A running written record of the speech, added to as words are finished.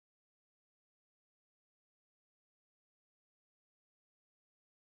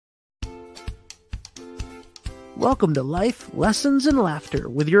Welcome to Life, Lessons, and Laughter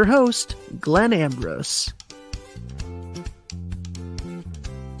with your host, Glenn Ambrose.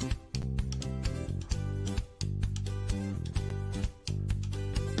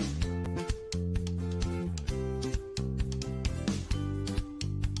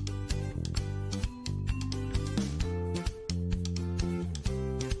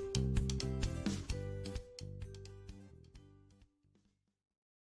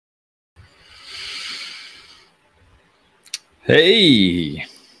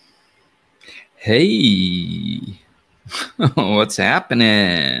 Hey, what's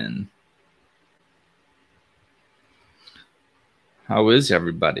happening? How is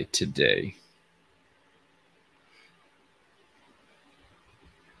everybody today?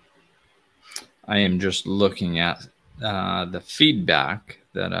 I am just looking at the feedback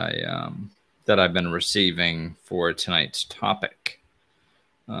that I've been receiving for tonight's topic.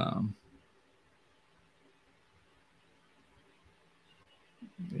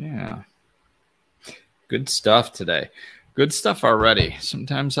 Yeah. Good stuff today. Good stuff already.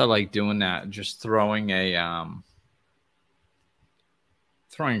 Sometimes I like doing that, just throwing a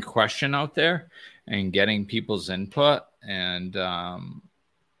question out there and getting people's input. And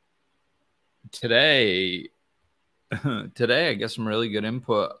today I get some really good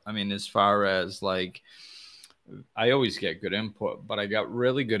input. I mean, as far as like, I always get good input, but I got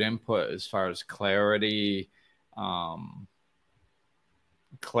really good input as far as clarity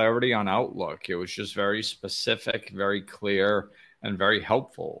on outlook. It was just very specific, very clear, and very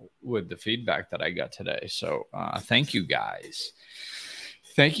helpful with the feedback that I got today. So thank you guys.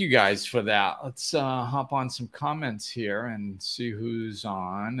 Thank you guys for that. Let's hop on some comments here and see who's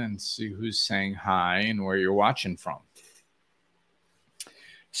on and see who's saying hi and where you're watching from.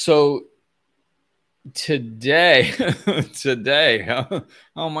 So today,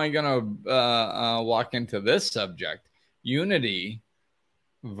 how am I going to walk into this subject? Unity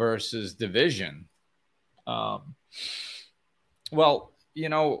versus division. Well, you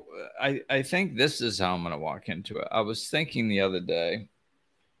know, I think this is how I'm going to walk into it. I was thinking the other day,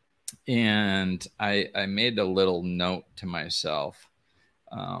 and I made a little note to myself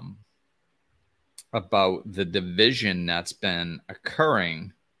about the division that's been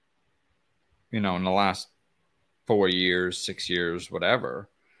occurring, you know, in the last 4 years, 6 years, whatever.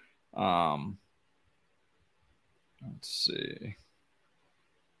 Let's see.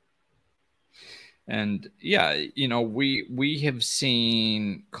 And yeah, you know, we have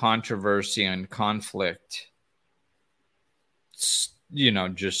seen controversy and conflict, you know,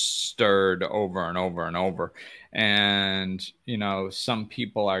 just stirred over and over and over. And, you know, some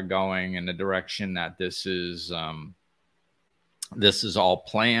people are going in the direction that this is all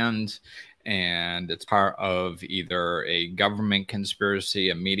planned, and it's part of either a government conspiracy,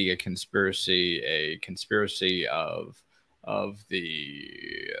 a media conspiracy, a conspiracy of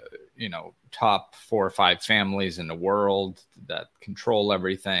the, you know, top 4 or 5 families in the world that control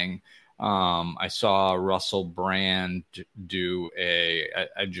everything. I saw Russell Brand do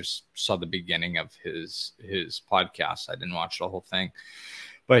I just saw the beginning of his podcast. I didn't watch the whole thing,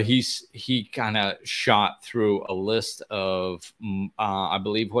 but he kind of shot through a list of, I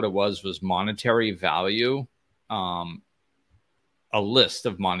believe what it was monetary value, a list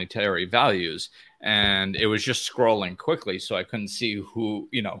of monetary values. And it was just scrolling quickly, so I couldn't see who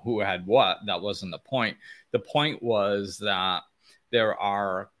had what. That wasn't the point. The point was that there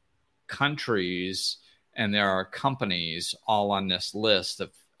are countries and there are companies all on this list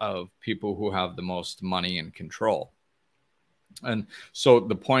of people who have the most money and control. And so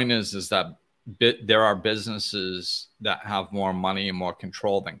the point is that there are businesses that have more money and more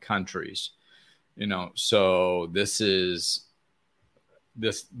control than countries, you know. So this is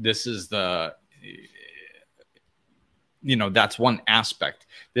the, you know, that's one aspect.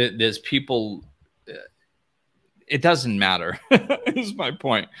 There's people. It doesn't matter, is my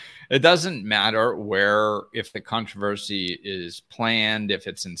point. It doesn't matter if the controversy is planned, if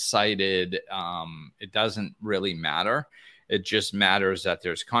it's incited. It doesn't really matter. It just matters that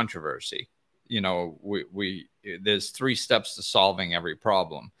there's controversy. You know, there's 3 steps to solving every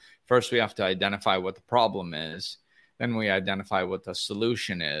problem. First, we have to identify what the problem is. Then we identify what the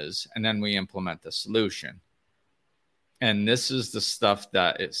solution is, and then we implement the solution. And this is the stuff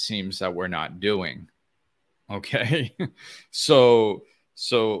that it seems that we're not doing. Okay. So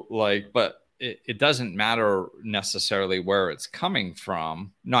like, but it doesn't matter necessarily where it's coming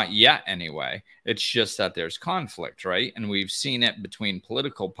from, not yet anyway. It's just that there's conflict, right? And we've seen it between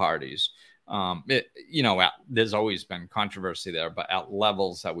political parties. There's always been controversy there, but at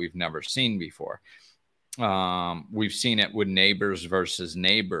levels that we've never seen before. We've seen it with neighbors versus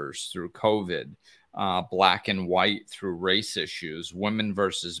neighbors through COVID. black and white through race issues, women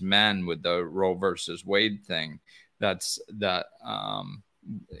versus men with the Roe versus Wade thing. That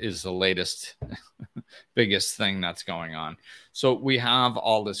is the latest, biggest thing that's going on. So we have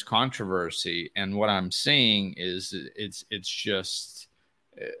all this controversy, and what I'm seeing is it's just,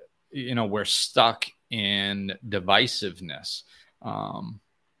 we're stuck in divisiveness,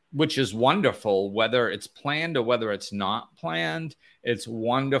 which is wonderful, whether it's planned or whether it's not planned. It's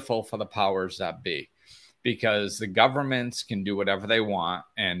wonderful for the powers that be, because the governments can do whatever they want,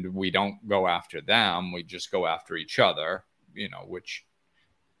 and we don't go after them. We just go after each other, which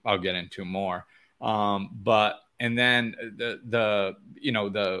I'll get into more. And then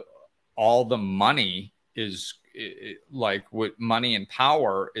all the money is like with money and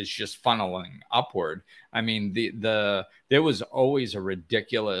power is just funneling upward. I mean, there was always a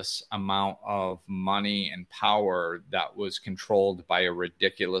ridiculous amount of money and power that was controlled by a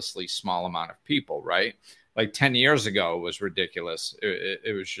ridiculously small amount of people, right? Like 10 years ago, it was ridiculous.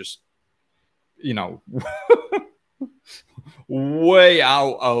 It was just, way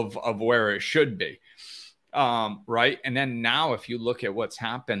out of where it should be. Right. And then now, if you look at what's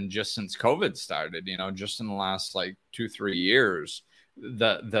happened just since COVID started, just in the last like 2-3 years,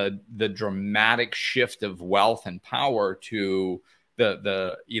 the dramatic shift of wealth and power to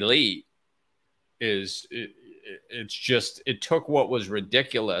the elite it took what was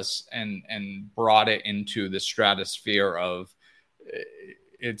ridiculous and brought it into the stratosphere of,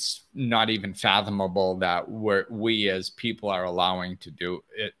 it's not even fathomable that we as people are allowing them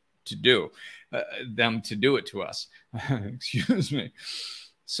to do it to us. Excuse me.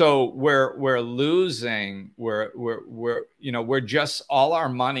 So we're losing. We're just, all our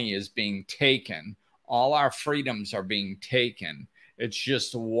money is being taken. All our freedoms are being taken. It's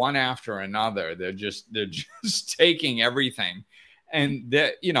just one after another. They're just taking everything. And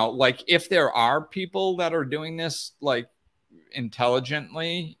like, if there are people that are doing this, like,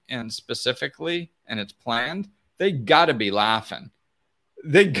 intelligently and specifically, and it's planned, they got to be laughing.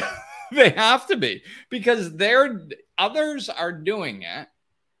 They have to be, because others are doing it,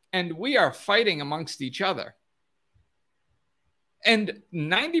 and we are fighting amongst each other. And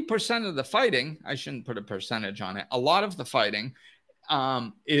 90% of the fighting, I shouldn't put a percentage on it, a lot of the fighting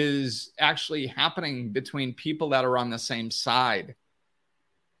is actually happening between people that are on the same side.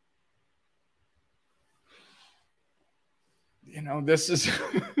 This is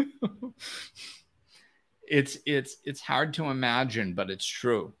it's hard to imagine, but it's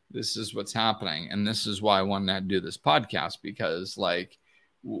true. This is what's happening. And this is why I wanted to do this podcast, because like,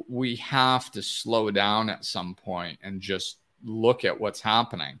 we have to slow down at some point and just look at what's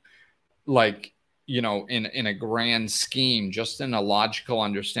happening. Like, in a grand scheme, just in a logical,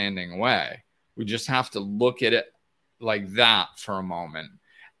 understanding way. We just have to look at it like that for a moment.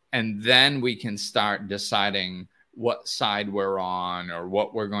 And then we can start deciding what side we're on, or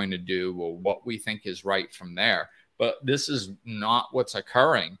what we're going to do, or what we think is right from there. But this is not what's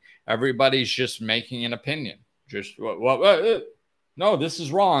occurring. Everybody's just making an opinion. Just, no, this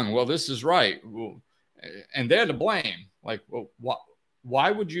is wrong. Well, this is right. And they're to blame. Like, well,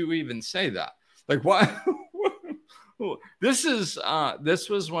 why would you even say that? Like, why? This was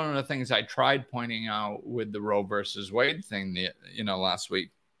one of the things I tried pointing out with the Roe versus Wade thing, last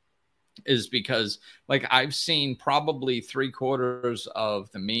week. Is because, like, I've seen probably 3/4 of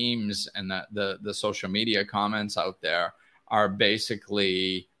the memes and the social media comments out there are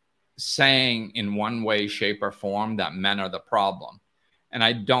basically saying in one way, shape, or form that men are the problem. And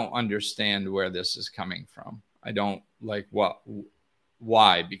I don't understand where this is coming from. I don't like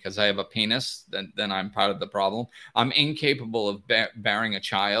why? Because I have a penis, then I'm part of the problem. I'm incapable of bearing a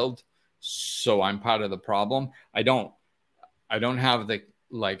child, so I'm part of the problem. I don't have the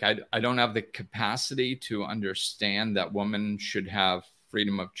I don't have the capacity to understand that women should have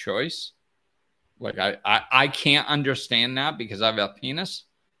freedom of choice. Like, I can't understand that because I have a penis.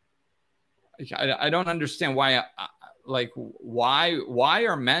 I don't understand why. Why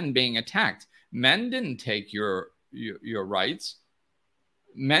are men being attacked? Men didn't take your rights.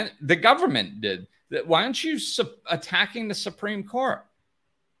 Men, the government did. Why aren't you attacking the Supreme Court?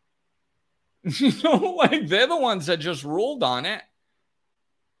 They're the ones that just ruled on it.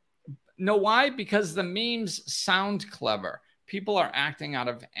 No, why? Because the memes sound clever. People are acting out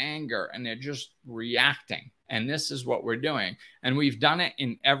of anger and they're just reacting. And this is what we're doing. And we've done it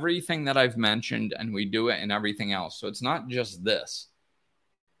in everything that I've mentioned, and we do it in everything else. So it's not just this.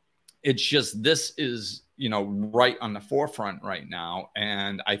 It's just, this is, right on the forefront right now.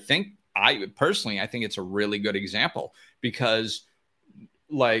 And I think it's a really good example, because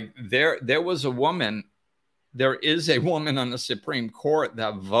like there is a woman on the Supreme Court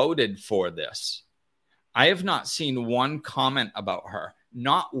that voted for this. I have not seen one comment about her.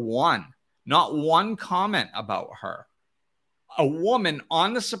 Not one comment about her. A woman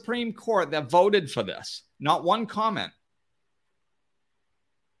on the Supreme Court that voted for this. Not one comment.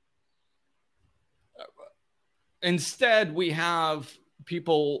 Instead, we have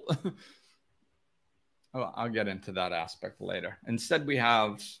people. I'll get into that aspect later. Instead, we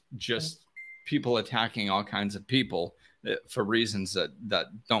have just people attacking all kinds of people for reasons that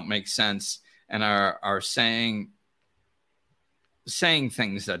don't make sense and are saying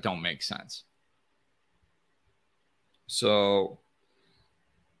things that don't make sense. So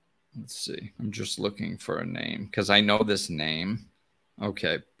let's see. I'm just looking for a name because I know this name.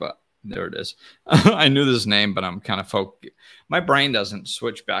 Okay, but there it is. I knew this name, but I'm kind of my brain doesn't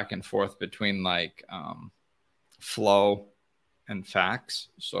switch back and forth between like flow and facts.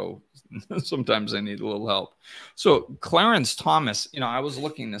 So sometimes I need a little help. So Clarence Thomas, I was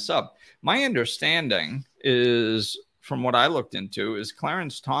looking this up. My understanding is, from what I looked into, is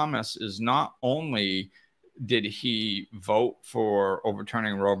Clarence Thomas is not only did he vote for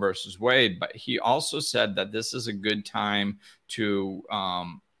overturning Roe versus Wade, but he also said that this is a good time to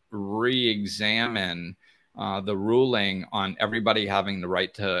re-examine the ruling on everybody having the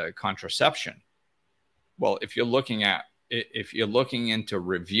right to contraception. Well, if you're looking into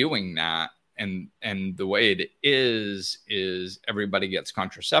reviewing that and the way it is everybody gets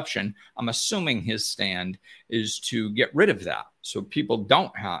contraception, I'm assuming his stand is to get rid of that. So people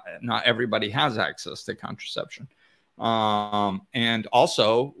not everybody has access to contraception. And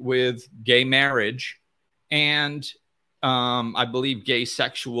also with gay marriage and I believe gay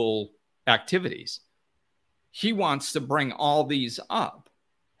sexual activities. He wants to bring all these up.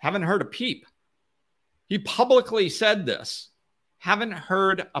 Haven't heard a peep. He publicly said this. Haven't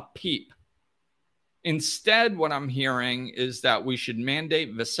heard a peep. Instead, what I'm hearing is that we should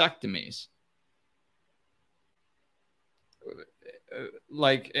mandate vasectomies.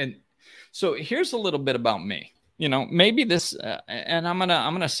 And so here's a little bit about me. Maybe this, and I'm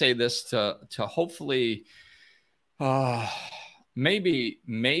gonna say this to hopefully, maybe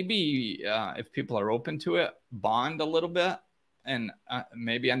if people are open to it, bond a little bit and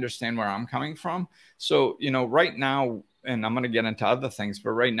maybe understand where I'm coming from. So right now. And I'm going to get into other things,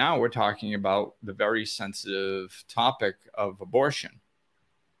 but right now we're talking about the very sensitive topic of abortion.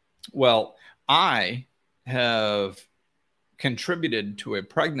 Well, I have contributed to a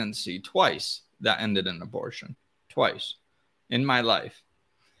pregnancy twice that ended in abortion. Twice in my life.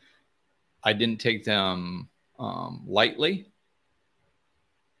 I didn't take them lightly.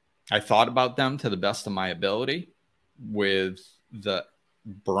 I thought about them to the best of my ability with the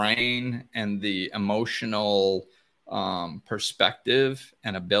brain and the emotional perspective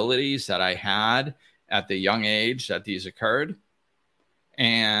and abilities that I had at the young age that these occurred.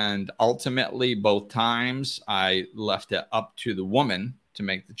 And ultimately, both times I left it up to the woman to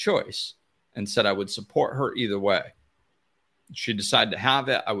make the choice and said I would support her either way. If she decided to have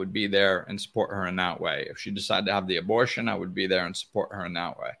it, I would be there and support her in that way. If she decided to have the abortion, I would be there and support her in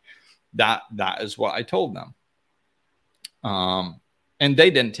that way. That is what I told them. And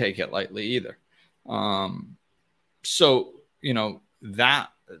they didn't take it lightly either. So,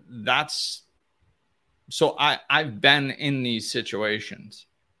 that's, so I've been in these situations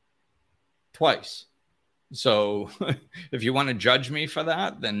twice. So if you want to judge me for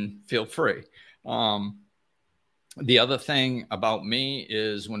that, then feel free. The other thing about me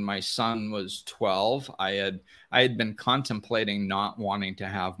is when my son was 12, I had been contemplating not wanting to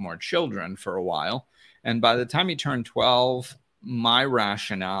have more children for a while. And by the time he turned 12, my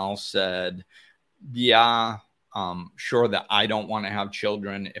rationale said, yeah, sure that I don't want to have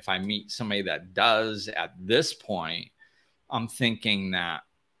children. If I meet somebody that does at this point, I'm thinking that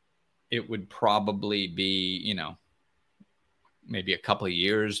it would probably be, maybe a couple of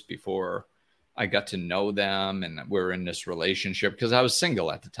years before I got to know them and we're in this relationship because I was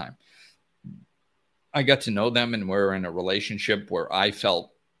single at the time. I got to know them and we're in a relationship where I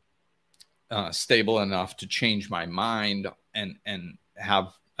felt stable enough to change my mind and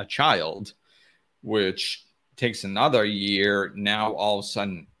have a child, which takes another year. Now, all of a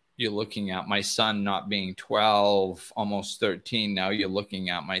sudden, you're looking at my son not being 12, almost 13. Now you're looking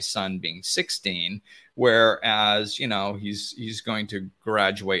at my son being 16, whereas, he's going to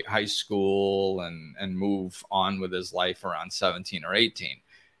graduate high school and move on with his life around 17 or 18.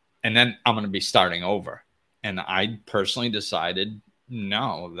 And then I'm going to be starting over. And I personally decided,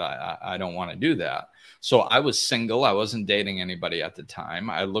 no, that I don't want to do that. So I was single. I wasn't dating anybody at the time.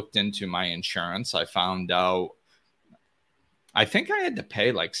 I looked into my insurance. I found out, I think I had to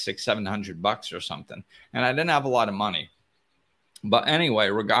pay like $600-700 or something. And I didn't have a lot of money. But anyway,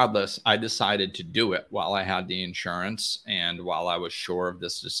 regardless, I decided to do it while I had the insurance and while I was sure of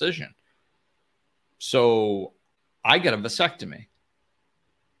this decision. So I get a vasectomy.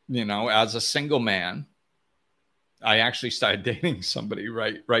 You know, as a single man, I actually started dating somebody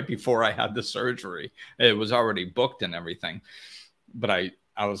right before I had the surgery. It was already booked and everything. But I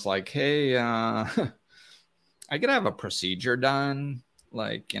was like, hey, I could have a procedure done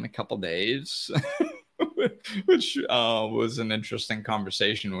like in a couple days. Which was an interesting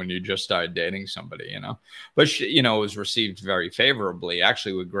conversation when you just started dating somebody, you know. But she, you know, it was received very favorably,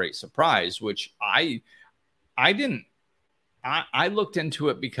 actually with great surprise, which I didn't. I looked into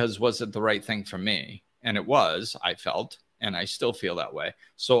it because was it the right thing for me? And it was, I felt, and I still feel that way.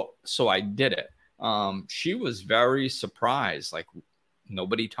 So I did it. She was very surprised. Like,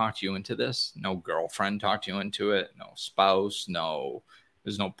 nobody talked you into this. No girlfriend talked you into it. No spouse.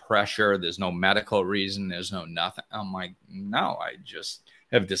 There's no pressure. There's no medical reason. There's no nothing. I'm like, no, I just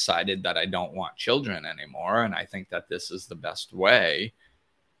have decided that I don't want children anymore. And I think that this is the best way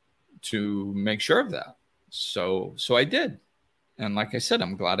to make sure of that. So I did. And like I said,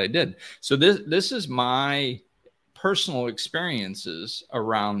 I'm glad I did. So this is my personal experiences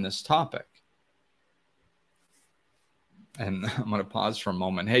around this topic. And I'm going to pause for a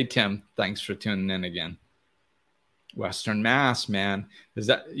moment. Hey, Tim, thanks for tuning in again. Western Mass, man.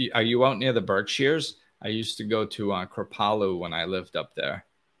 Are you out near the Berkshires? I used to go to Kripalu when I lived up there.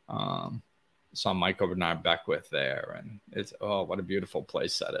 Saw Michael Bernard Beckwith there, and it's what a beautiful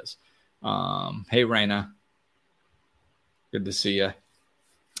place that is. Hey, Raina, good to see you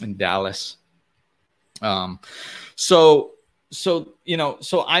in Dallas. So you know,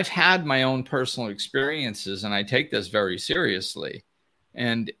 so I've had my own personal experiences, and I take this very seriously,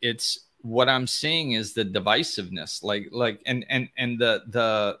 and it's. What I'm seeing is the divisiveness, and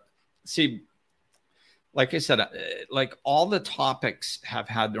the see, like I said, like all the topics have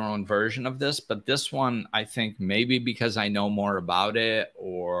had their own version of this, but this one, I think maybe because I know more about it,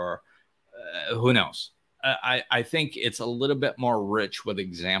 or who knows. I think it's a little bit more rich with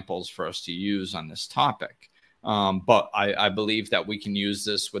examples for us to use on this topic. But I believe that we can use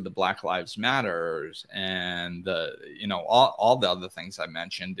this with the Black Lives Matters and you know, all the other things I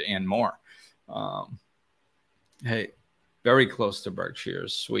mentioned and more. Hey, very close to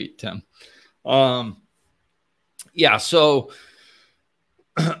Berkshires. Sweet, Tim. Yeah. So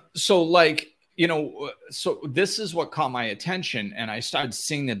like, you know, so this is what caught my attention, and I started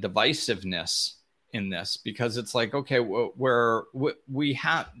seeing the divisiveness in this, because it's like, okay, we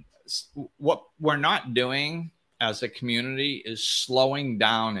have what we're not doing as a community is slowing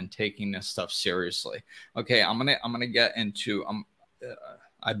down and taking this stuff seriously. Okay, I'm gonna get into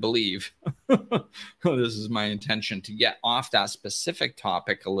I believe this is my intention, to get off that specific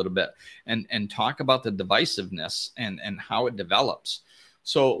topic a little bit and talk about the divisiveness and how it develops.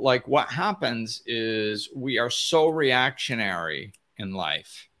 So like what happens is we are so reactionary in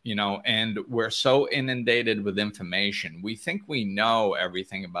life, you know, and we're so inundated with information. We think we know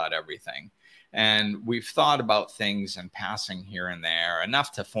everything about everything. And we've thought about things in passing here and there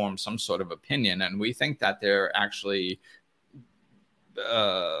enough to form some sort of opinion. And we think that they're actually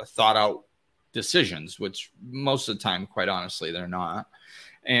thought out decisions, which most of the time, quite honestly, they're not.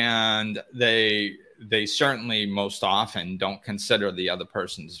 And they certainly most often don't consider the other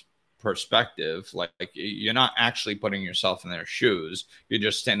person's perspective. Like you're not actually putting yourself in their shoes. You're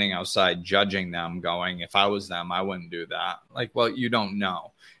just standing outside judging them, going, if I was them, I wouldn't do that. Like, well, you don't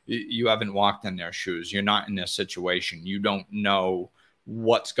know. You haven't walked in their shoes. You're not in their situation. You don't know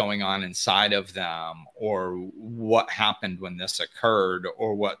what's going on inside of them, or what happened when this occurred,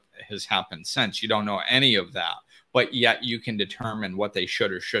 or what has happened since. You don't know any of that, but yet you can determine what they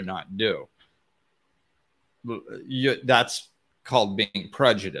should or should not do. That's called being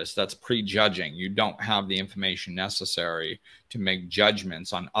prejudiced. That's prejudging. You don't have the information necessary to make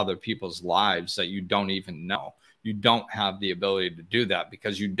judgments on other people's lives that you don't even know. You don't have the ability to do that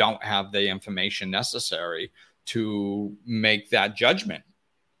because you don't have the information necessary to make that judgment.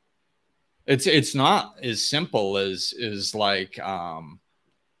 It's not as simple as like,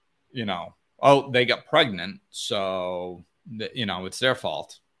 you know, oh, they got pregnant, so, you know, it's their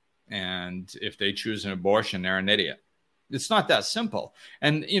fault. And if they choose an abortion, they're an idiot. It's not that simple.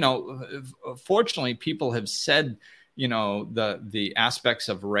 And, you know, fortunately, people have said, you know, the aspects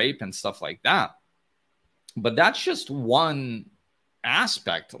of rape and stuff like that. But that's just one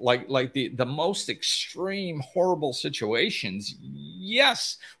aspect. Like the most extreme, horrible situations.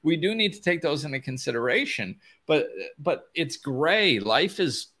 Yes, we do need to take those into consideration. But it's gray. Life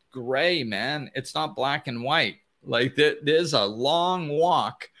is gray, man. It's not black and white. Like there's a long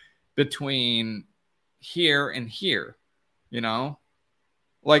walk between here and here. you know?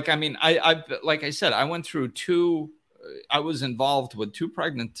 Like, I mean, like I said, I went through I was involved with 2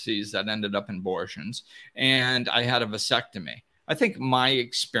 pregnancies that ended up in abortions, and I had a vasectomy. I think my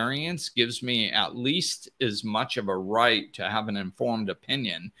experience gives me at least as much of a right to have an informed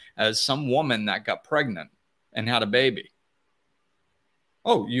opinion as some woman that got pregnant and had a baby.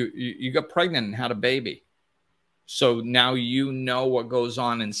 Oh, you got pregnant and had a baby. So now you know what goes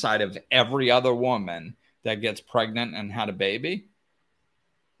on inside of every other woman that gets pregnant and had a baby.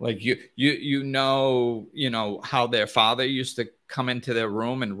 Like you know how their father used to come into their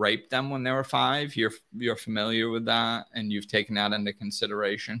room and rape them when they were 5. You're familiar with that, and you've taken that into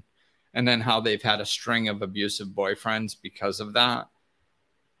consideration. And then how they've had a string of abusive boyfriends because of that,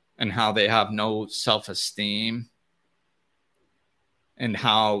 and how they have no self-esteem, and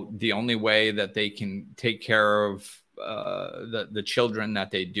how the only way that they can take care of the children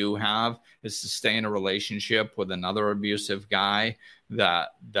that they do have is to stay in a relationship with another abusive guy that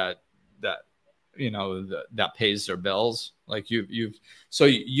pays their bills. Like you've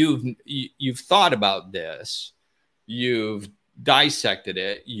thought about this, you've dissected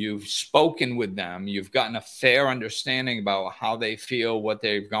it, you've spoken with them, you've gotten a fair understanding about how they feel, what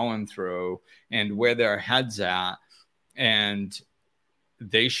they're going through, and where their head's at, and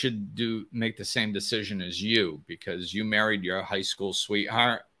they should make the same decision as you, because you married your high school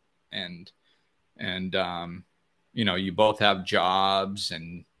sweetheart, and you both have jobs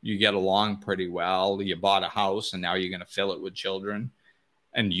and you get along pretty well. You bought a house and now you're going to fill it with children.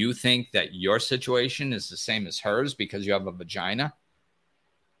 And you think that your situation is the same as hers because you have a vagina?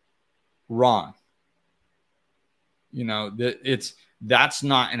 Wrong. That's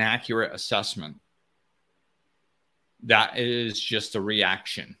not an accurate assessment. That is just a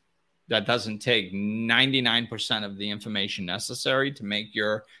reaction. That doesn't take 99% of the information necessary to make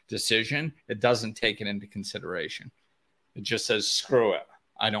your decision. It doesn't take it into consideration. It just says, screw it,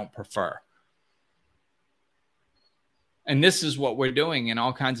 I don't prefer. And this is what we're doing in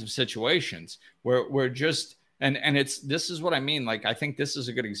all kinds of situations. We're just, this is what I mean. Like, I think this is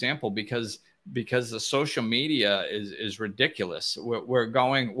a good example because the social media is ridiculous. What we're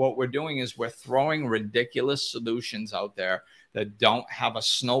doing is we're throwing ridiculous solutions out there that don't have a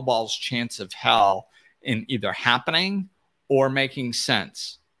snowball's chance of hell in either happening or making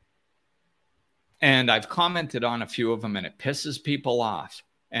sense. And I've commented on a few of them, and it pisses people off.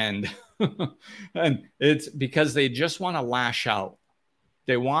 And and it's because they just want to lash out.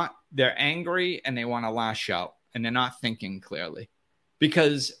 They're angry and they want to lash out, and they're not thinking clearly.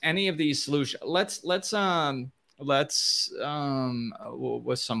 Because any of these solutions, let's what's some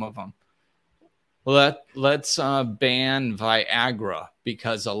of them? Let's ban Viagra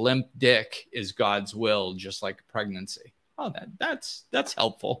because a limp dick is God's will, just like pregnancy. Oh, that's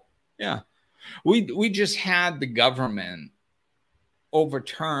helpful. Yeah. We just had the government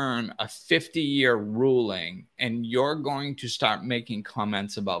overturn a 50-year ruling, and you're going to start making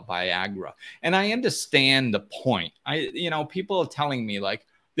comments about Viagra. And I understand the point. People are telling me, like,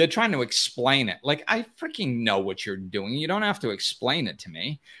 they're trying to explain it. Like, I freaking know what you're doing. You don't have to explain it to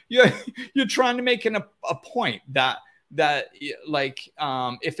me. You're trying to make a point that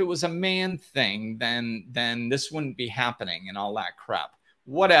if it was a man thing, then this wouldn't be happening and all that crap.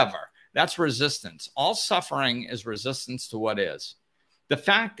 Whatever. That's resistance. All suffering is resistance to what is. The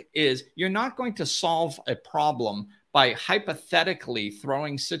fact is, you're not going to solve a problem by hypothetically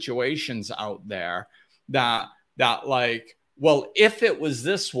throwing situations out there that like, well, if it was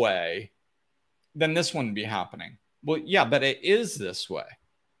this way, then this wouldn't be happening. Well, yeah, but it is this way.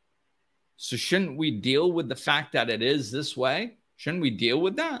 So shouldn't we deal with the fact that it is this way? Shouldn't we deal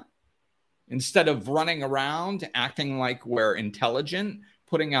with that? Instead of running around acting like we're intelligent,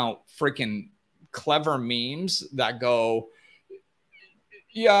 putting out freaking clever memes that go,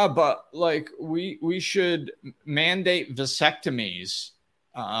 yeah, but like we should mandate vasectomies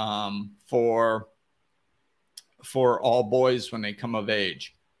for all boys when they come of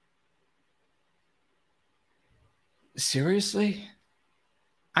age. Seriously?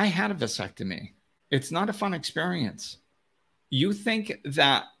 I had a vasectomy. It's not a fun experience. You think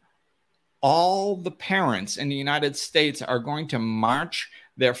that all the parents in the United States are going to march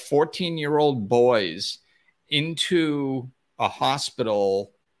their 14-year-old boys into a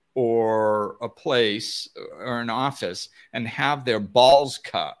hospital or a place or an office and have their balls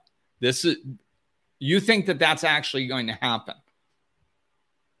cut? You think that that's actually going to happen,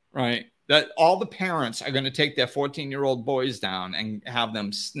 right? That all the parents are going to take their 14-year-old boys down and have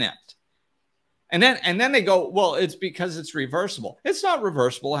them snipped. And then they go, well, it's because it's reversible. It's not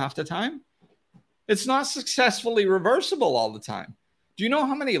reversible half the time. It's not successfully reversible all the time. Do you know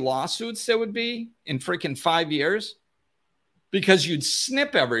how many lawsuits there would be in freaking 5 years? because you'd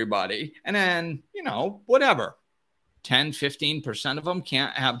snip everybody and then, whatever. 10, 15% of them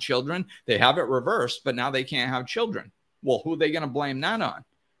can't have children. They have it reversed, but now they can't have children. Well, who are they going to blame that on?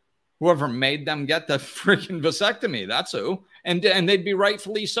 Whoever made them get the freaking vasectomy, that's who. And they'd be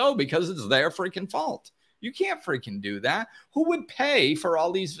rightfully so because it's their freaking fault. You can't freaking do that. Who would pay for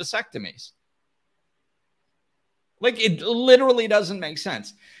all these vasectomies? Like, it literally doesn't make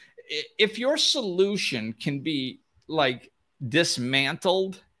sense. If your solution can be like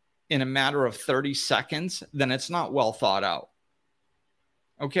dismantled in a matter of 30 seconds, then it's not well thought out.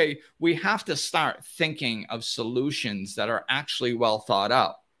 Okay, we have to start thinking of solutions that are actually well thought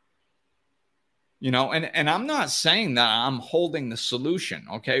out. And I'm not saying that I'm holding the solution.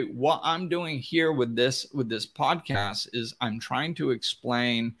 Okay, what I'm doing here with this podcast is I'm trying to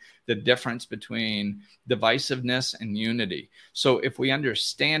explain the difference between divisiveness and unity. So if we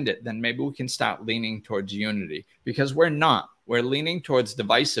understand it, then maybe we can start leaning towards unity, because we're not. We're leaning towards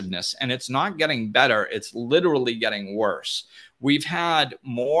divisiveness, and it's not getting better. It's literally getting worse. We've had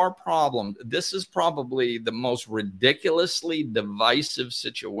more problems. This is probably the most ridiculously divisive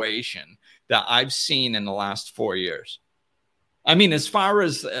situation that I've seen in the last 4 years. I mean, as far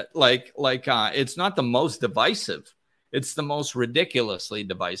as it's not the most divisive. It's the most ridiculously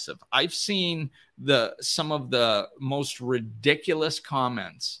divisive. I've seen some of the most ridiculous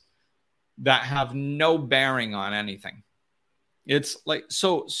comments that have no bearing on anything. It's like,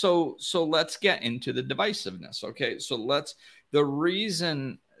 so let's get into the divisiveness. Okay. So the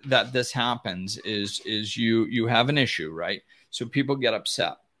reason that this happens is you have an issue, right? So people get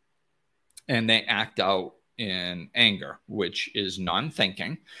upset and they act out in anger, which is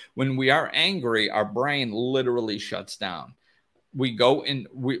non-thinking. When we are angry, our brain literally shuts down. We go in,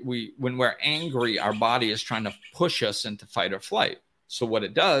 when we're angry, our body is trying to push us into fight or flight. So what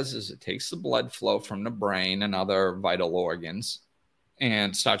it does is it takes the blood flow from the brain and other vital organs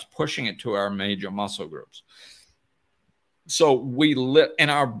and starts pushing it to our major muscle groups. So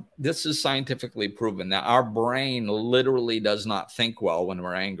this is scientifically proven that our brain literally does not think well when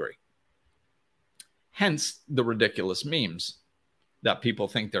we're angry. Hence the ridiculous memes that people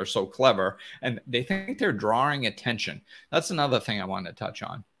think they're so clever and they think they're drawing attention. That's another thing I want to touch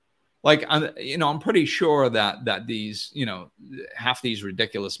on. Like, I'm pretty sure that these, half these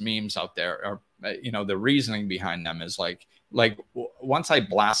ridiculous memes out there are, the reasoning behind them is like once I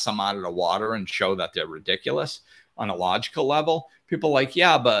blast them out of the water and show that they're ridiculous on a logical level, people are like,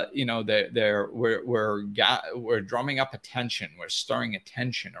 yeah, but we're drumming up attention. We're stirring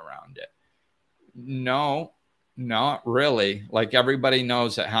attention around it. No, not really. Like, everybody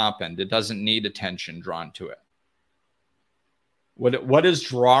knows it happened. It doesn't need attention drawn to it. What does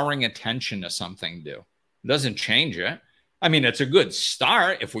drawing attention to something do? It doesn't change it. I mean, it's a good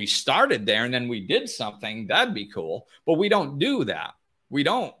start. If we started there and then we did something, that'd be cool. But we don't do that. We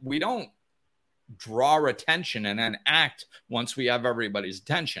don't draw attention and then act once we have everybody's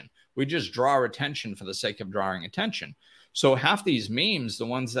attention. We just draw attention for the sake of drawing attention. So half these memes, the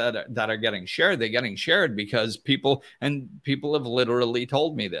ones that are getting shared, they're getting shared because people have literally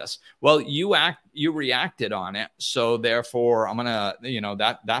told me this. Well, you reacted on it, so therefore I'm gonna,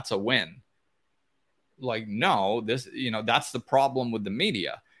 that's a win. Like, no, that's the problem with the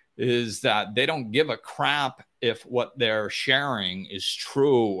media, is that they don't give a crap if what they're sharing is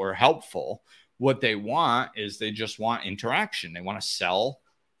true or helpful. What they want is they just want interaction. They want to sell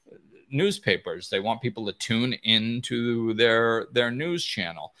newspapers. They want people to tune into their news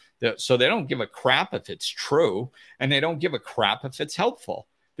channel. So they don't give a crap if it's true, and they don't give a crap if it's helpful.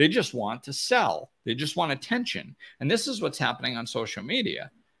 They just want to sell. They just want attention. And this is what's happening on social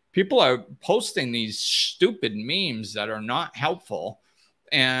media. People are posting these stupid memes that are not helpful,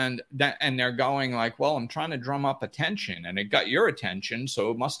 and they're going like, well, I'm trying to drum up attention, and it got your attention, so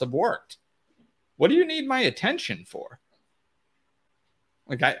it must have worked. What do you need my attention for?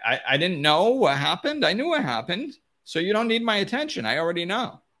 Like, I didn't know what happened. I knew what happened. So you don't need my attention. I already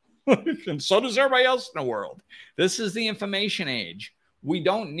know. And so does everybody else in the world. This is the information age. We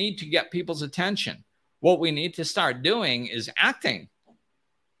don't need to get people's attention. What we need to start doing is acting.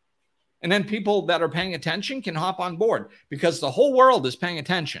 And then people that are paying attention can hop on board, because the whole world is paying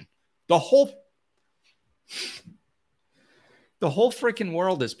attention. The whole freaking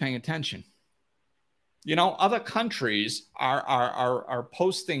world is paying attention. Other countries are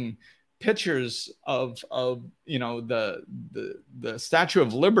posting pictures of the Statue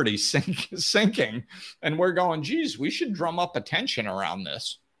of Liberty sinking, and we're going, geez, we should drum up attention around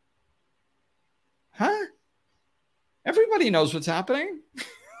this. Huh? Everybody knows what's happening.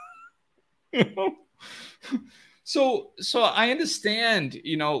 So I understand,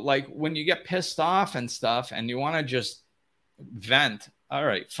 like, when you get pissed off and stuff and you want to just vent. All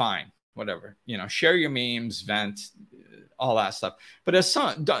right, fine, whatever. Share your memes, vent, all that stuff. But as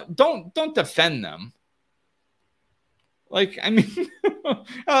some, don't defend them. Like, I mean,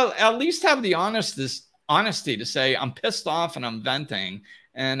 at least have the honesty to say, I'm pissed off and I'm venting,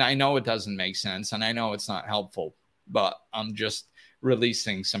 and I know it doesn't make sense, and I know it's not helpful, but I'm just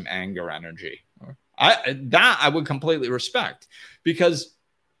releasing some anger energy. That I would completely respect, because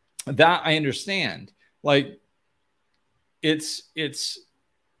that I understand. Like, it's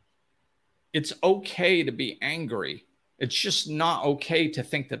okay to be angry. It's just not okay to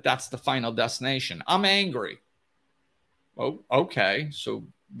think that that's the final destination. I'm angry. Oh, okay. So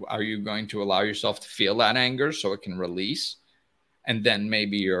are you going to allow yourself to feel that anger so it can release? And then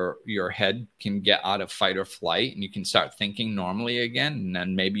maybe your head can get out of fight or flight and you can start thinking normally again. And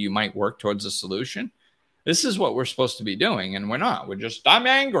then maybe you might work towards a solution. This is what we're supposed to be doing. And we're not. We're just, I'm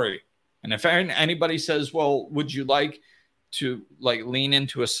angry. And if anybody says, well, would you like to lean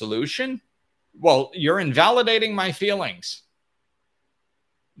into a solution? Well, you're invalidating my feelings.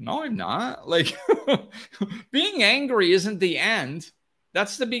 No, I'm not. Like, being angry isn't the end.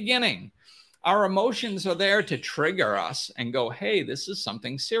 That's the beginning. Our emotions are there to trigger us and go, hey, this is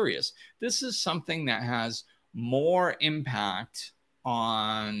something serious. This is something that has more impact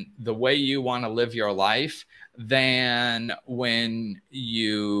on the way you want to live your life than when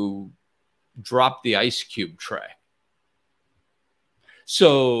you drop the ice cube tray.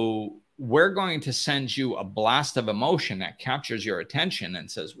 So we're going to send you a blast of emotion that captures your attention and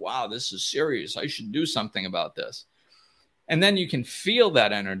says, wow, this is serious. I should do something about this. And then you can feel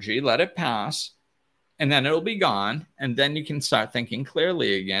that energy, let it pass, and then it'll be gone. And then you can start thinking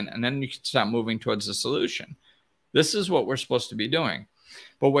clearly again. And then you can start moving towards the solution. This is what we're supposed to be doing.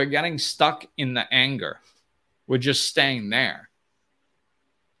 But we're getting stuck in the anger. We're just staying there.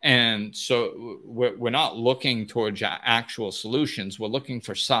 And so we're not looking towards actual solutions. We're looking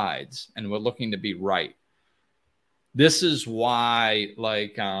for sides, and we're looking to be right. This is why,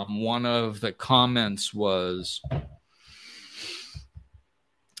 one of the comments was,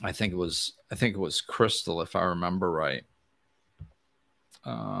 I think it was Crystal, if I remember right.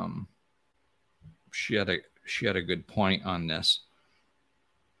 She had a good point on this.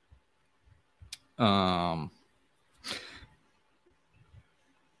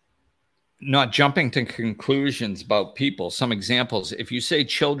 Not jumping to conclusions about people. Some examples. If you say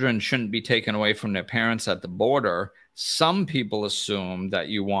children shouldn't be taken away from their parents at the border, some people assume that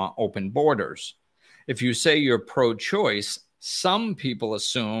you want open borders. If you say you're pro-choice, some people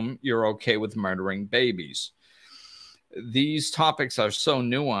assume you're okay with murdering babies. These topics are so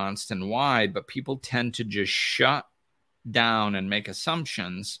nuanced and wide, but people tend to just shut down and make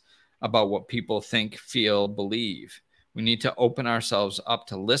assumptions about what people think, feel, believe. We need to open ourselves up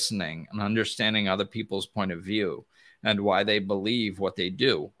to listening and understanding other people's point of view and why they believe what they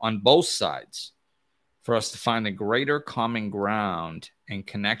do on both sides, for us to find a greater common ground and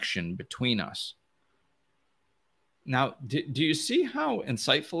connection between us. Now, do you see how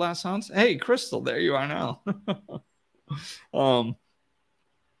insightful that sounds? Hey, Crystal, there you are now.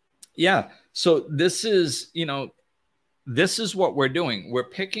 Yeah. So this is what we're doing. We're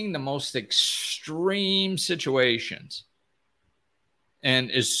picking the most extreme situations. And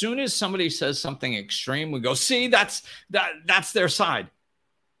as soon as somebody says something extreme, we go, see, that's their side.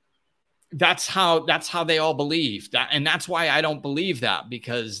 That's how they all believe that. And that's why I don't believe that,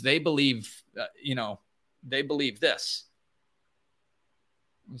 because they believe, they believe this.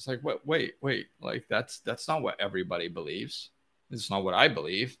 It's like, wait, like that's not what everybody believes. It's not what I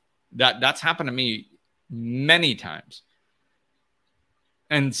believe. That's happened to me many times.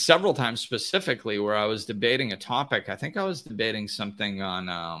 And several times specifically where I was debating a topic. I think I was debating something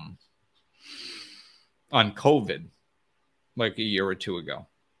on COVID like a year or two ago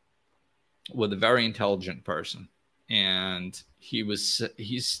with a very intelligent person. And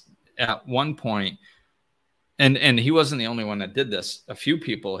he's at one point, and he wasn't the only one that did this. A few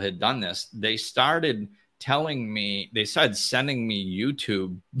people had done this. They started sending me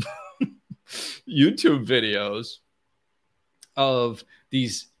YouTube videos of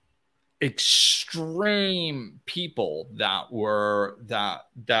these extreme people that were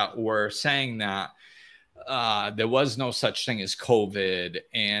saying that there was no such thing as COVID,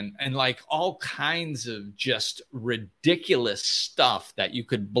 and like all kinds of just ridiculous stuff that you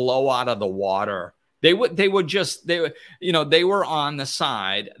could blow out of the water. They were on the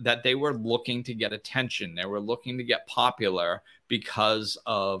side that they were looking to get attention. They were looking to get popular because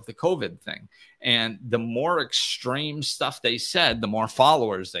of the COVID thing. And the more extreme stuff they said, the more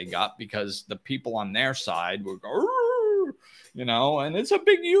followers they got, because the people on their side would go, you know, and it's a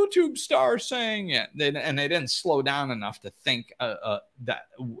big YouTube star saying it. And they didn't slow down enough to think that,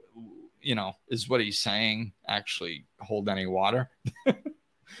 you know, is what he's saying actually hold any water?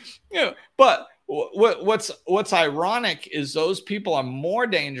 Yeah, but what's ironic is those people are more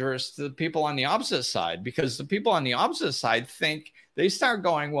dangerous to the people on the opposite side, because the people on the opposite side think, they start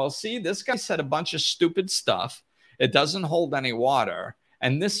going, well, see, this guy said a bunch of stupid stuff. It doesn't hold any water.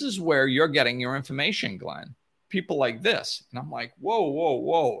 And this is where you're getting your information, Glenn. People like this. And I'm like, whoa, whoa,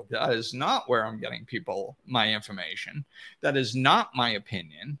 whoa. That is not where I'm getting my information. That is not my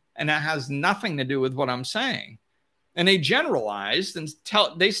opinion. And that has nothing to do with what I'm saying. And they generalized and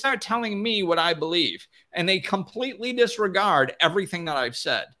they start telling me what I believe. And they completely disregard everything that I've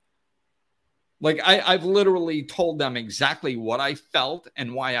said. Like I've literally told them exactly what I felt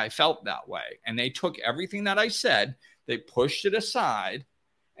and why I felt that way. And they took everything that I said, they pushed it aside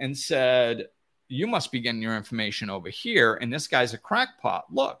and said, you must be getting your information over here. And this guy's a crackpot.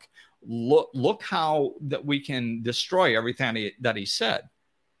 Look how that we can destroy everything that he said.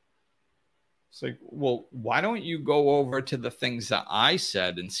 It's like, well, why don't you go over to the things that I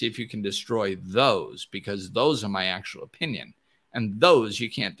said and see if you can destroy those? Because those are my actual opinion. And those you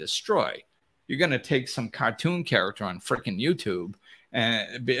can't destroy. You're going to take some cartoon character on freaking YouTube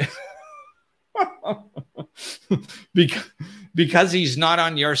and because he's not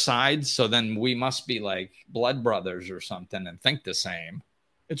on your side. So then we must be like blood brothers or something and think the same.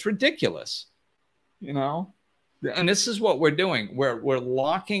 It's ridiculous, you know? And this is what we're doing. We're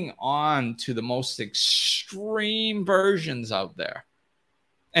locking on to the most extreme versions out there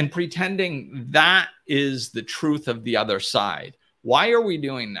and pretending that is the truth of the other side. Why are we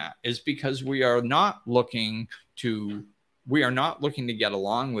doing that? Is because we are not looking to get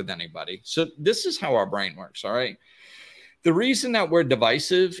along with anybody. So this is how our brain works, all right? The reason that we're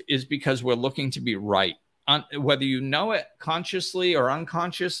divisive is because we're looking to be right. Whether you know it consciously or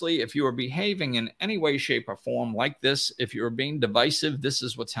unconsciously, if you are behaving in any way, shape, or form like this, if you're being divisive, this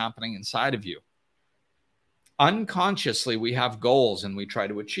is what's happening inside of you. Unconsciously, we have goals and we try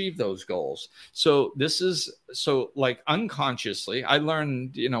to achieve those goals. So like unconsciously, I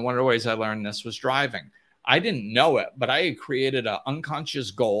learned, you know, one of the ways I learned this was driving. I didn't know it, but I had created an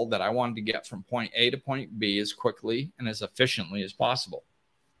unconscious goal that I wanted to get from point A to point B as quickly and as efficiently as possible.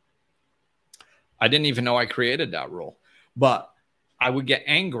 I didn't even know I created that rule, but I would get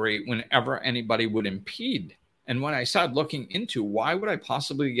angry whenever anybody would impede. And when I started looking into why would I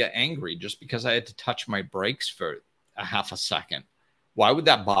possibly get angry just because I had to touch my brakes for a half a second, why would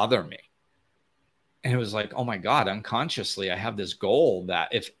that bother me? And it was like, oh my God, unconsciously, I have this goal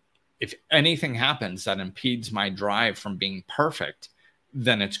that if anything happens that impedes my drive from being perfect,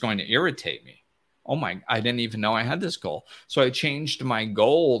 then it's going to irritate me. Oh my, I didn't even know I had this goal. So I changed my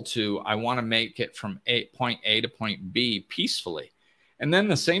goal to, I want to make it from point A to point B peacefully. And then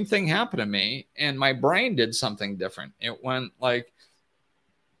the same thing happened to me and my brain did something different. It went like,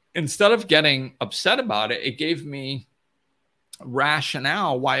 instead of getting upset about it, it gave me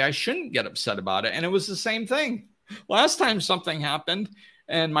rationale why I shouldn't get upset about it. And it was the same thing. Last time something happened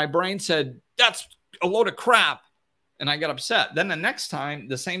and my brain said, that's a load of crap. And I got upset. Then the next time,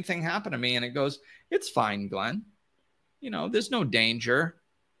 the same thing happened to me. And it goes, it's fine, Glenn. You know, there's no danger.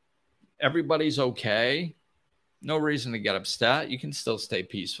 Everybody's okay. No reason to get upset. You can still stay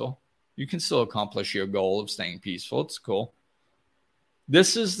peaceful. You can still accomplish your goal of staying peaceful. It's cool.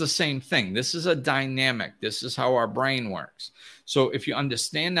 This is the same thing. This is a dynamic. This is how our brain works. So if you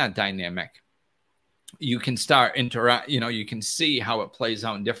understand that dynamic, you can start you can see how it plays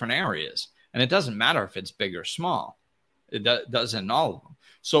out in different areas. And it doesn't matter if it's big or small. It does in all of them.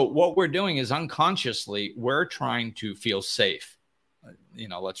 So what we're doing is unconsciously, we're trying to feel safe. You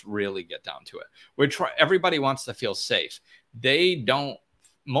know, let's really get down to it. Everybody wants to feel safe.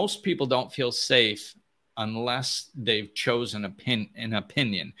 Most people don't feel safe unless they've chosen an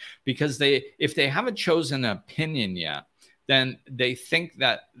opinion, because if they haven't chosen an opinion yet, then they think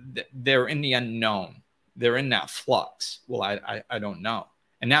that they're in the unknown. They're in that flux. Well, I don't know.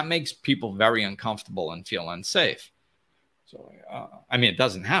 And that makes people very uncomfortable and feel unsafe. So, I mean, it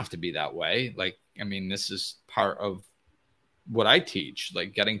doesn't have to be that way. Like, I mean, this is part of what I teach,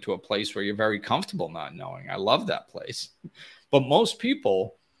 like getting to a place where you're very comfortable not knowing. I love that place. But most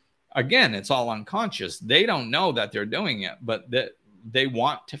people, again, it's all unconscious. They don't know that they're doing it, but they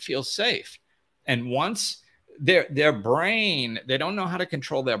want to feel safe. And once their brain, they don't know how to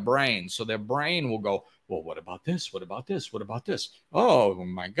control their brain. So their brain will go, well, what about this? What about this? What about this? Oh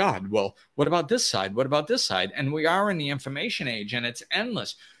my God. Well, what about this side? What about this side? And we are in the information age and it's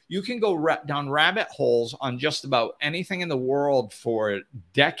endless. You can go down rabbit holes on just about anything in the world for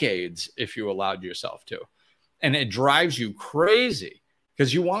decades if you allowed yourself to. And it drives you crazy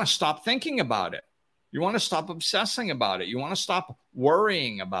because you want to stop thinking about it. You want to stop obsessing about it. You want to stop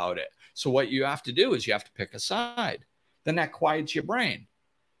worrying about it. So what you have to do is you have to pick a side. Then that quiets your brain.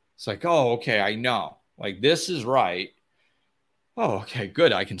 It's like, oh, okay, I know. Like, this is right. Oh, okay,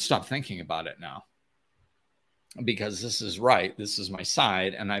 good. I can stop thinking about it now. Because this is right. This is my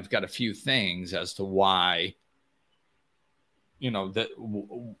side. And I've got a few things as to why,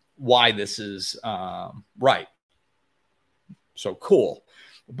 why this is right. So cool.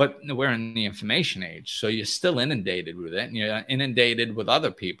 But we're in the information age. So you're still inundated with it, and you're inundated with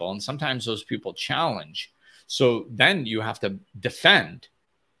other people. And sometimes those people challenge. So then you have to defend,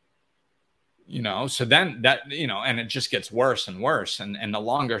 so then that, and it just gets worse and worse. And the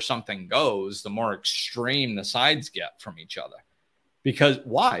longer something goes, the more extreme the sides get from each other. Because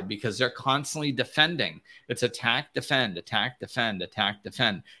why? Because they're constantly defending. It's attack, defend, attack, defend, attack,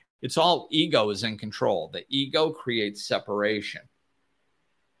 defend. It's all ego is in control. The ego creates separation.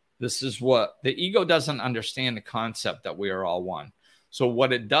 This is what the ego doesn't understand, the concept that we are all one. So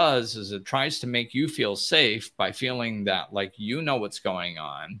what it does is it tries to make you feel safe by feeling that, like, what's going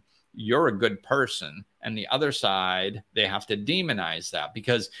on. You're a good person. And the other side, they have to demonize that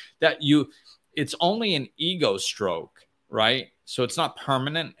because it's only an ego stroke, right? So it's not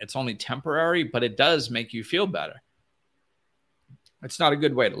permanent. It's only temporary, but it does make you feel better. It's not a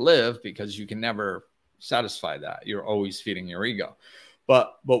good way to live because you can never satisfy that. You're always feeding your ego.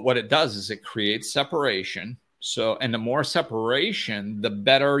 But what it does is it creates separation. So, and the more separation, the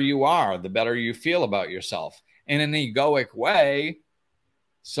better you are, the better you feel about yourself in an egoic way.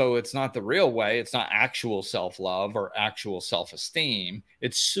 So it's not the real way. It's not actual self-love or actual self-esteem.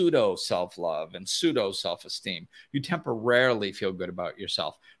 It's pseudo self-love and pseudo self-esteem. You temporarily feel good about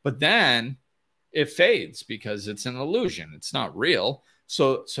yourself, but then it fades because it's an illusion. It's not real.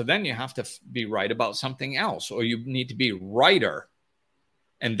 So then you have to be right about something else, or you need to be righter.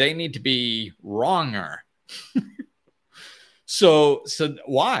 And they need to be wronger. So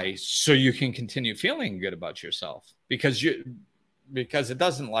why? So you can continue feeling good about yourself because it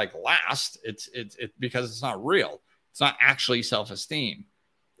doesn't last. It's because it's not real. It's not actually self-esteem.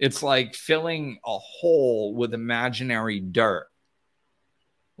 It's like filling a hole with imaginary dirt.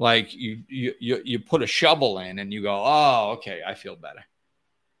 Like you put a shovel in and you go, oh, okay, I feel better.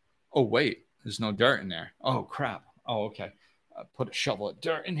 Oh, wait, there's no dirt in there. Oh, crap. Oh, okay. Put a shovel of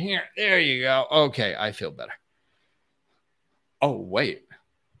dirt in here. There you go. Okay, I feel better. Oh, wait,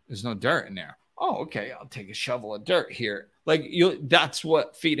 there's no dirt in there. Oh, okay, I'll take a shovel of dirt here. That's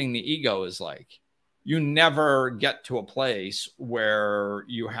what feeding the ego is like. You never get to a place where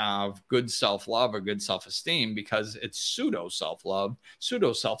you have good self-love or good self-esteem because it's pseudo self-love,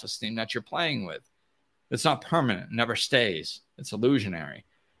 pseudo self-esteem that you're playing with. It's not permanent, never stays. It's illusionary.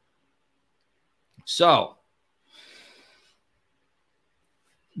 So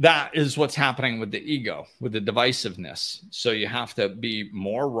that is what's happening with the ego, with the divisiveness. So you have to be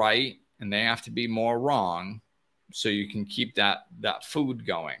more right and they have to be more wrong so you can keep that food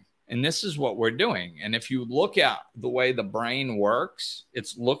going. And this is what we're doing. And if you look at the way the brain works,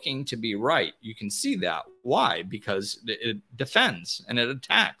 it's looking to be right. You can see that. Why? Because it defends and it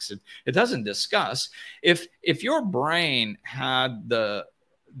attacks. It doesn't discuss. If your brain had the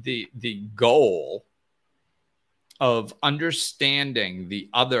goal of understanding the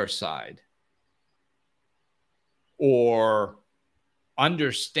other side or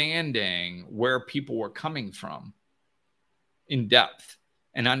understanding where people were coming from in depth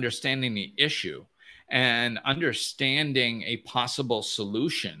and understanding the issue and understanding a possible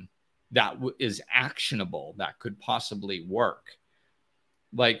solution that is actionable, that could possibly work,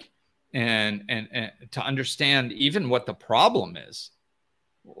 and to understand even what the problem is.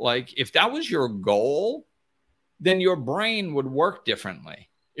 Like, if that was your goal, then your brain would work differently.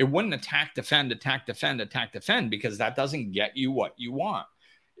 It wouldn't attack, defend, attack, defend, attack, defend, because that doesn't get you what you want.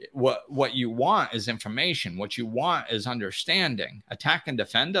 What you want is information. What you want is understanding. Attack and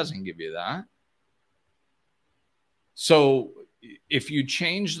defend doesn't give you that. So if you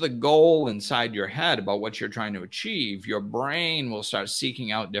change the goal inside your head about what you're trying to achieve, your brain will start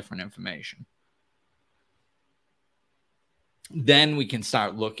seeking out different information. Then we can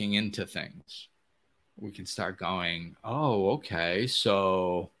start looking into things. We can start going, oh, okay,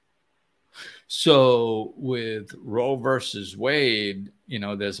 so with Roe versus Wade,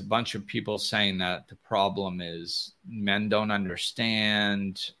 there's a bunch of people saying that the problem is men don't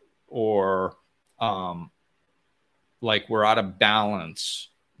understand, or we're out of balance.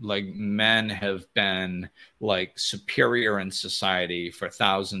 Like, men have been superior in society for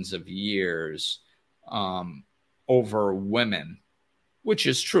thousands of years over women. which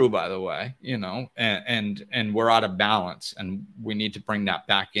is true, by the way, and we're out of balance, and we need to bring that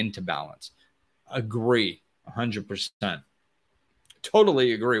back into balance. Agree 100%.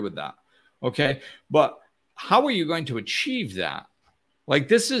 Totally agree with that. Okay. But how are you going to achieve that? Like,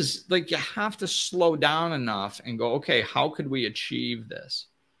 this is like, you have to slow down enough and go, okay, how could we achieve this?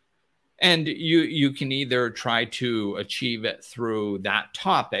 And you can either try to achieve it through that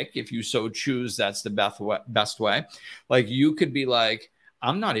topic. If you so choose, that's the best way. Like, you could be like,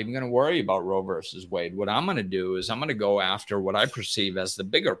 I'm not even going to worry about Roe versus Wade. What I'm going to do is I'm going to go after what I perceive as the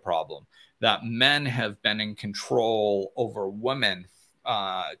bigger problem, that men have been in control over women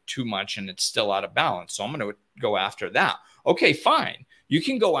too much, and it's still out of balance. So I'm going to go after that. Okay, fine. You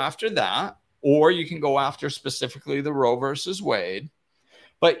can go after that, or you can go after specifically the Roe versus Wade.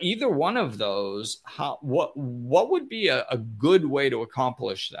 But either one of those, what would be a good way to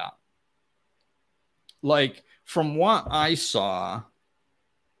accomplish that? Like, from what I saw,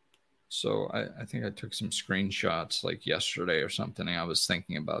 so I think I took some screenshots like yesterday or something, and I was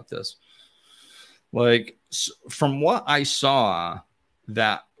thinking about this. Like, from what I saw,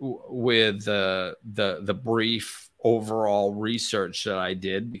 that with the brief overall research that I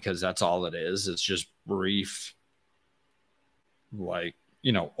did, because that's all it is. It's just brief, like,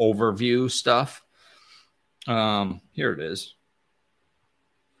 overview stuff. Here it is.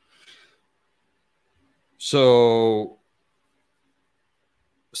 So,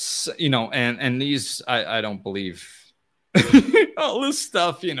 and these, I don't believe all this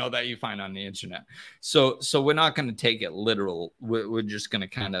stuff, that you find on the internet. So we're not going to take it literal. We're just going to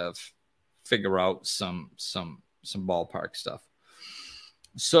kind of figure out some ballpark stuff.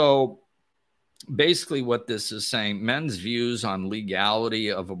 So basically what this is saying, men's views on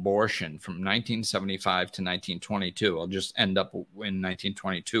legality of abortion from 1975 to 1922. I'll just end up in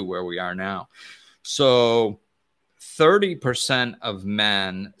 1922 where we are now. So 30% of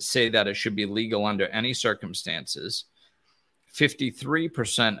men say that it should be legal under any circumstances.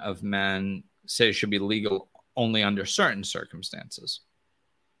 53% of men say it should be legal only under certain circumstances.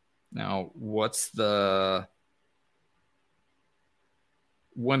 Now, what's the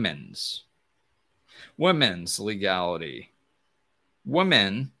women's legality?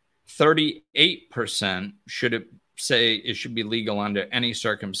 Women, 38% should say it should be legal under any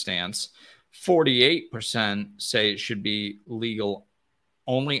circumstance. 48% say it should be legal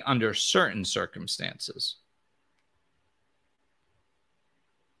only under certain circumstances.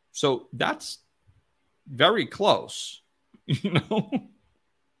 So that's very close, and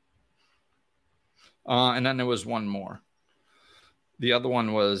then there was one more. The other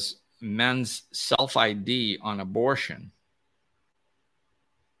one was men's self-ID on abortion.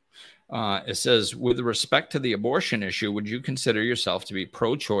 It says, with respect to the abortion issue, would you consider yourself to be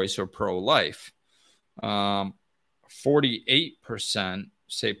pro-choice or pro-life? 48%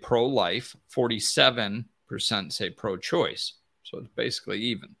 say pro-life, 47% say pro-choice. So it's basically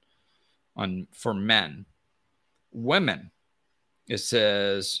even for men. Women, it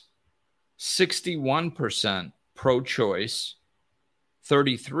says 61% pro-choice,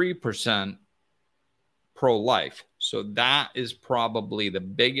 33% pro-life. So that is probably the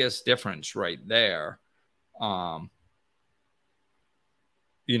biggest difference right there, as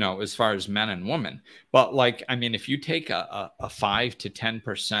far as men and women. But if you take a 5 to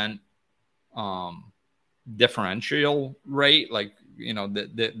 10% differential rate,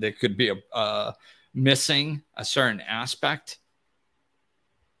 that could be a missing a certain aspect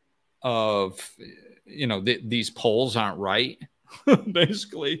of, these polls aren't right.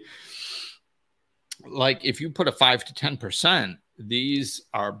 Basically, like, if you put a 5 to 10%, these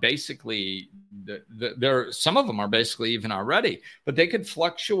are basically some of them are basically even already, but they could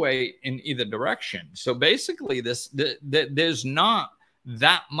fluctuate in either direction. So basically there's not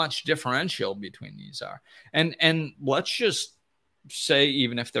that much differential between these are. And let's just say,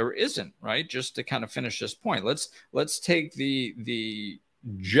 even if there isn't, right, just to kind of finish this point, let's take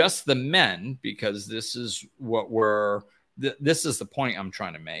just the men, because this is what this is the point I'm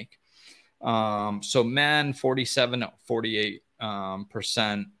trying to make. So men, 47,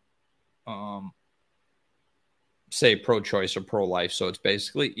 48% say pro-choice or pro-life. So it's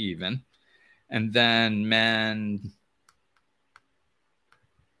basically even. And then men,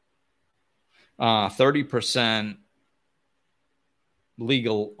 30%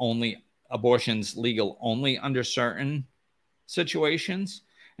 legal only, abortions legal only under certain situations,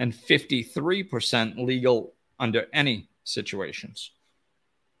 and 53% legal under any situations.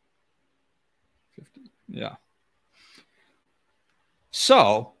 50, yeah.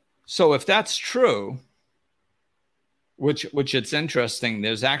 So if that's true, which it's interesting,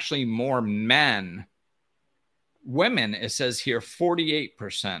 there's actually more men Women, it says here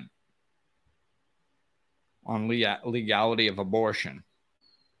 48% on legality of abortion.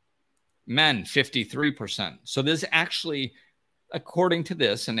 Men, 53%. So there's actually, according to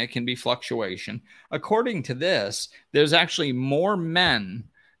this, and it can be fluctuation, according to this, there's actually more men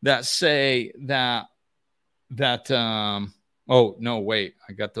that say that oh no, wait,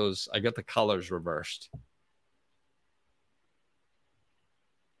 I got the colors reversed.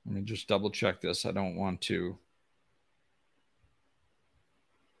 Let me just double check this. I don't want to.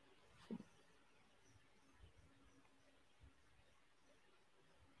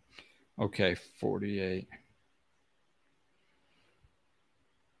 Okay, 48.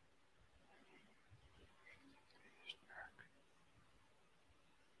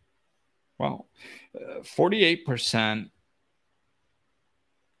 Well, 48%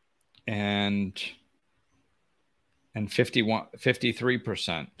 and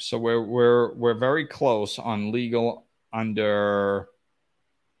 53%. So we're very close on legal under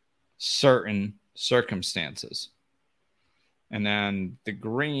certain circumstances. And then the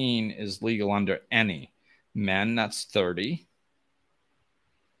green is legal under any. Men, that's 30.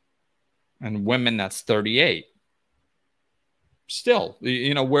 And women, that's 38. Still,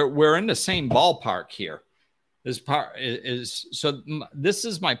 you know, we're in the same ballpark here. This part is so. This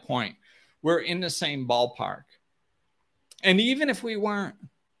is my point. We're in the same ballpark. And even if we weren't,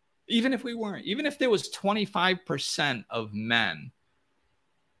 even if there was 25% of men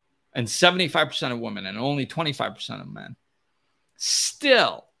and 75% of women and only 25% of men,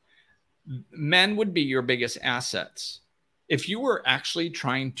 still, men would be your biggest assets. If you were actually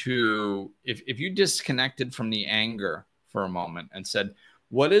trying to, if you disconnected from the anger for a moment and said,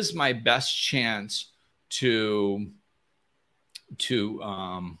 what is my best chance to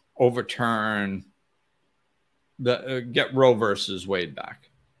overturn get Roe versus Wade back?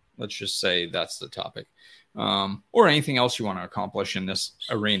 Let's just say that's the topic. Or anything else you want to accomplish in this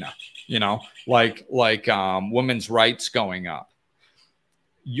arena, you know, like women's rights going up.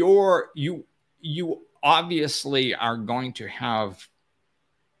 You obviously are going to have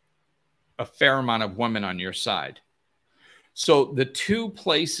a fair amount of women on your side. So the two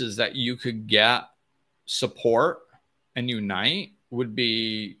places that you could get support and unite would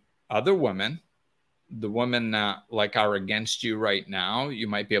be other women, the women that like are against you right now. You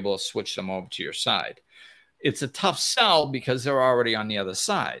might be able to switch them over to your side. It's a tough sell because they're already on the other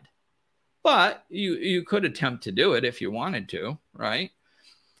side, but you could attempt to do it if you wanted to, right?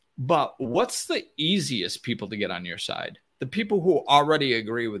 But what's the easiest people to get on your side? The people who already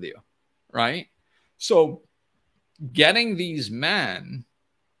agree with you, right? So getting these men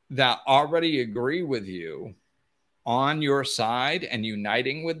that already agree with you on your side and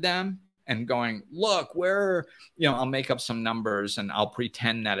uniting with them and going, look, we're, you know, I'll make up some numbers and I'll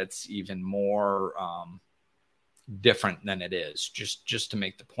pretend that it's even more different than it is, just to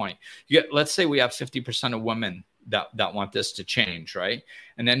make the point. Let's say we have 50% of women that want this to change, right?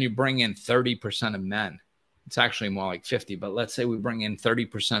 And then you bring in 30% of men. It's actually more like 50, but let's say we bring in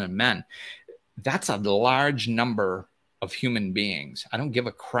 30% of men. That's a large number of human beings. I don't give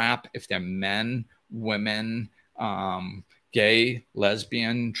a crap if they're men, women, gay,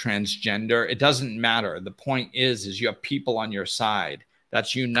 lesbian, transgender. It doesn't matter. The point is you have people on your side.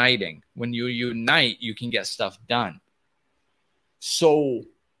 That's uniting. When you unite, you can get stuff done. So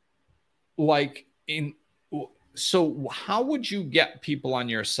how would you get people on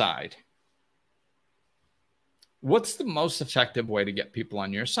your side? What's the most effective way to get people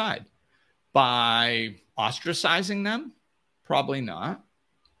on your side? By ostracizing them? Probably not.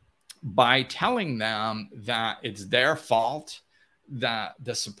 By telling them that it's their fault that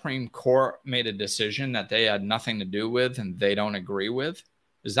the Supreme Court made a decision that they had nothing to do with and they don't agree with?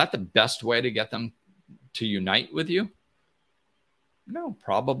 Is that the best way to get them to unite with you? No,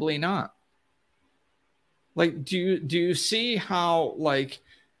 probably not. Like, do you see how, like,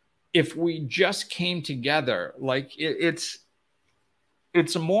 if we just came together, like it's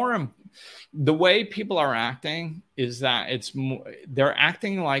more, the way people are acting is that they're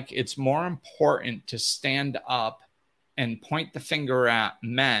acting like it's more important to stand up and point the finger at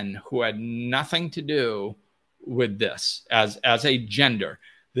men who had nothing to do with this as a gender.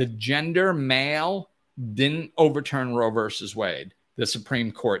 The gender male didn't overturn Roe versus Wade. The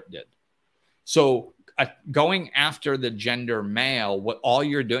Supreme Court did. So going after the gender male, what all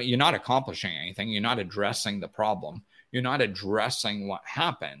you're doing, you're not accomplishing anything. You're not addressing the problem. You're not addressing what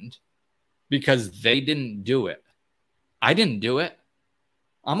happened because they didn't do it. I didn't do it.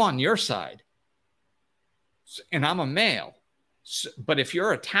 I'm on your side. And I'm a male. But if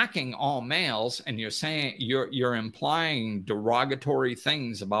you're attacking all males and you're saying you're implying derogatory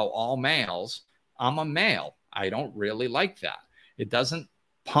things about all males, I'm a male. I don't really like that. It doesn't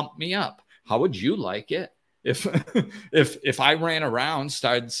pump me up. How would you like it if if I ran around,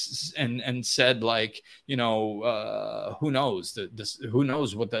 started and said, like, who knows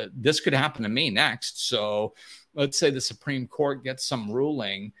this could happen to me next. So let's say the Supreme Court gets some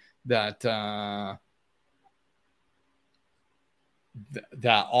ruling that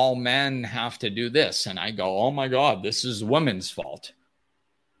that all men have to do this, and I go, oh my God, this is women's fault.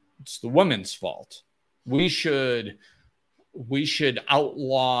 It's the women's fault. We should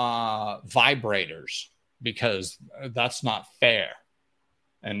outlaw vibrators because that's not fair.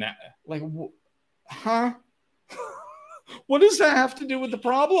 And that, like, huh? What does that have to do with the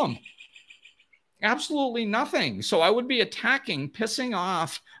problem? Absolutely nothing. So I would be pissing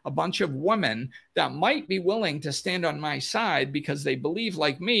off a bunch of women that might be willing to stand on my side because they believe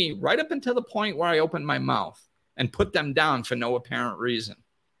like me, right up until the point where I opened my mouth and put them down for no apparent reason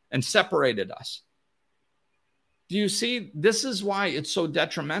and separated us. Do you see? This is why it's so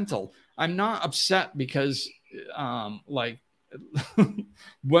detrimental. I'm not upset because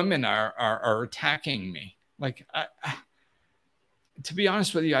women are attacking me. Like, to be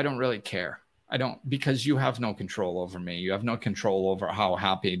honest with you, I don't really care. I don't, because you have no control over me. You have no control over how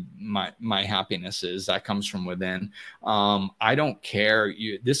happy my happiness is. That comes from within. I don't care.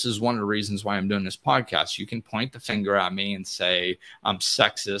 This is one of the reasons why I'm doing this podcast. You can point the finger at me and say I'm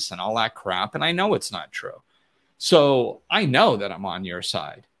sexist and all that crap, and I know it's not true. So I know that I'm on your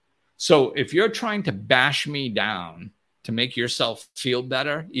side. So if you're trying to bash me down to make yourself feel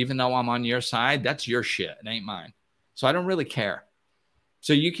better, even though I'm on your side, that's your shit. It ain't mine. So I don't really care.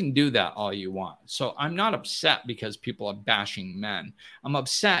 So you can do that all you want. So I'm not upset because people are bashing men. I'm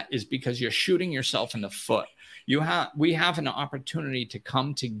upset is because you're shooting yourself in the foot. We have an opportunity to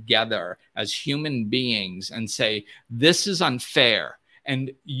come together as human beings and say, this is unfair.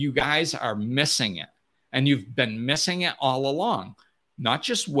 And you guys are missing it. And you've been missing it all along. Not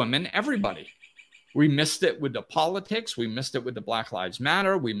just women, everybody. We missed it with the politics. We missed it with the Black Lives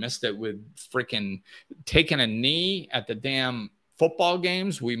Matter. We missed it with freaking taking a knee at the damn football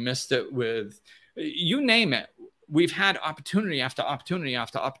games. We missed it with, you name it. We've had opportunity after opportunity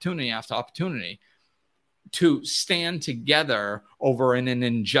after opportunity after opportunity to stand together over an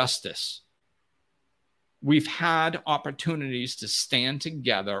injustice. We've had opportunities to stand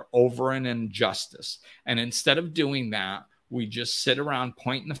together over an injustice. And instead of doing that, we just sit around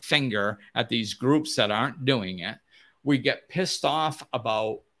pointing the finger at these groups that aren't doing it. We get pissed off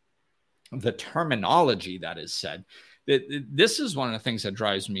about the terminology that is said. This is one of the things that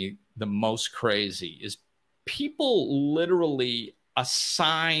drives me the most crazy is people literally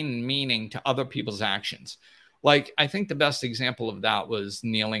assign meaning to other people's actions. Like, I think the best example of that was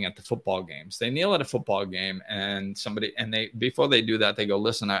kneeling at the football games. They kneel at a football game and before they do that, they go,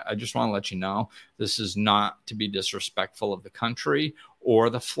 listen, I just want to let you know, this is not to be disrespectful of the country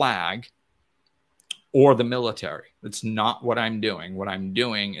or the flag or the military. That's not what I'm doing. What I'm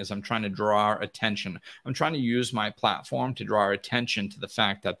doing is I'm trying to draw our attention. I'm trying to use my platform to draw our attention to the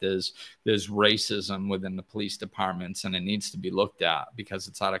fact that there's racism within the police departments and it needs to be looked at because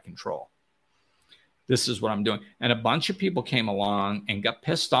it's out of control. This is what I'm doing. And a bunch of people came along and got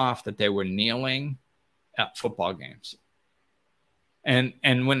pissed off that they were kneeling at football games. And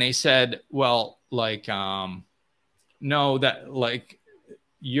when they said, well, like, no, that like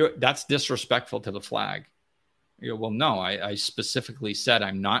that's disrespectful to the flag. You go, well, no, I specifically said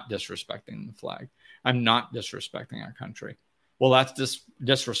I'm not disrespecting the flag. I'm not disrespecting our country. Well, that's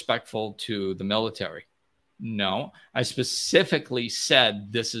disrespectful to the military. No, I specifically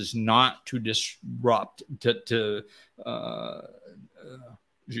said this is not to disrupt,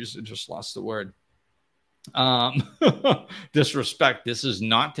 just lost the word. Disrespect. This is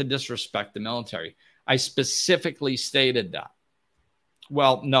not to disrespect the military. I specifically stated that.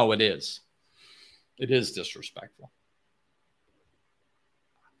 Well, no, it is. It is disrespectful.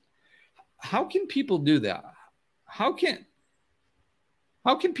 How can people do that? How can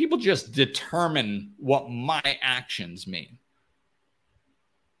people just determine what my actions mean?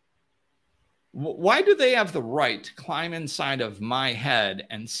 Why do they have the right to climb inside of my head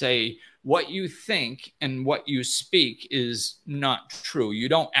and say what you think and what you speak is not true? You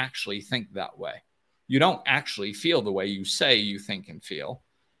don't actually think that way. You don't actually feel the way you say you think and feel.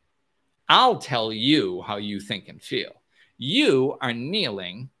 I'll tell you how you think and feel. You are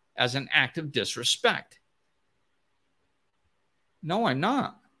kneeling as an act of disrespect. No, I'm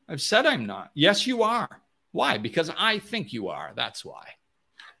not. I've said I'm not. Yes, you are. Why? Because I think you are. That's why.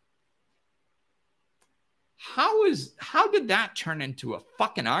 How did that turn into a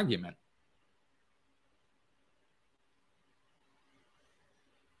fucking argument?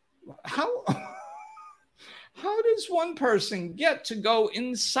 How does one person get to go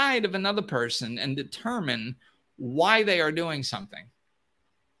inside of another person and determine why they are doing something?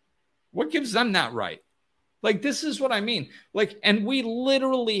 What gives them that right? Like, this is what I mean. Like, and we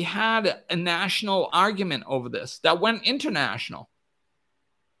literally had a national argument over this that went international.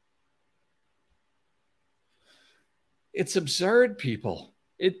 It's absurd, people.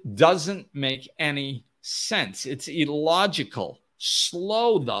 It doesn't make any sense. It's illogical.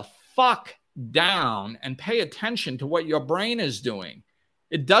 Slow the fuck down and pay attention to what your brain is doing.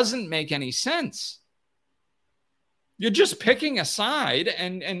 It doesn't make any sense. You're just picking a side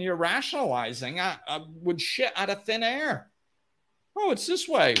and you're rationalizing with shit out of thin air. Oh, it's this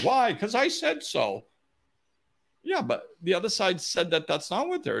way. Why? Because I said so. Yeah, but the other side said that that's not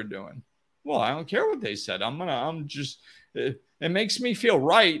what they're doing. Well, I don't care what they said. It makes me feel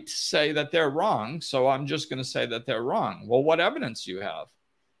right to say that they're wrong. So I'm just going to say that they're wrong. Well, what evidence do you have?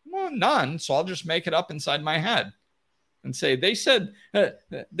 Well, none. So I'll just make it up inside my head and say, they said,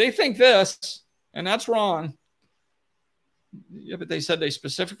 they think this, and that's wrong. Yeah, but they said they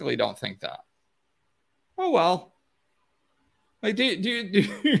specifically don't think that. Oh, well. Like, do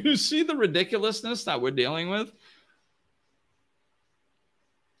you see the ridiculousness that we're dealing with?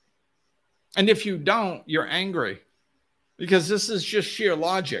 And if you don't, you're angry because this is just sheer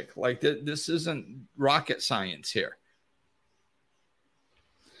logic. Like, this isn't rocket science here.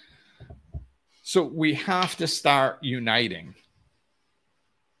 So we have to start uniting.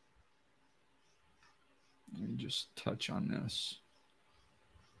 Let me just touch on this.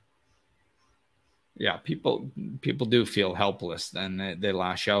 Yeah, people do feel helpless, then they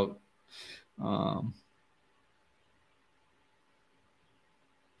lash out.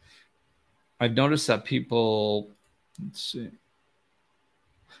 I've noticed that people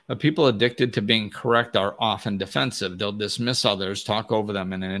addicted to being correct are often defensive. They'll dismiss others, talk over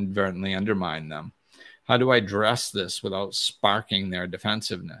them, and inadvertently undermine them. How do I address this without sparking their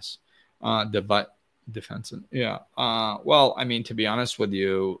defensiveness? Defensive. Yeah. Well, I mean, to be honest with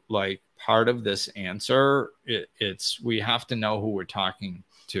you, like, part of this answer, it's we have to know who we're talking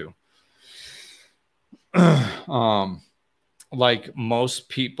to. Like most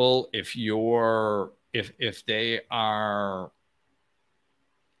people, if they are,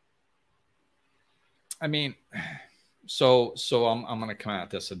 I mean, so I'm going to come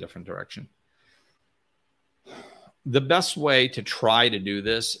at this a different direction. The best way to try to do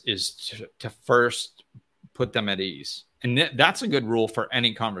this is to first put them at ease. And that's a good rule for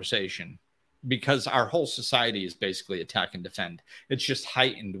any conversation, because our whole society is basically attack and defend. It's just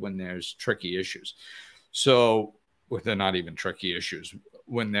heightened when there's tricky issues. So, well, they're not even tricky issues,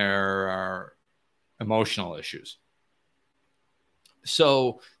 when there are emotional issues.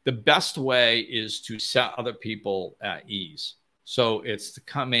 So the best way is to set other people at ease. So it's to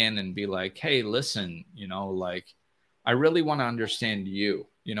come in and be like, hey, listen, like, I really want to understand you.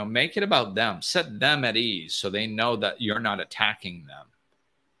 Make it about them. Set them at ease so they know that you're not attacking them.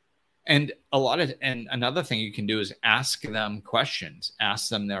 And another thing you can do is ask them questions, ask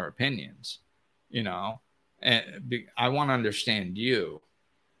them their opinions. And I want to understand you.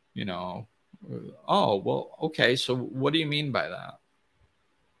 Oh, well, okay. So what do you mean by that?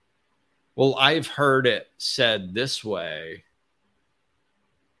 Well, I've heard it said this way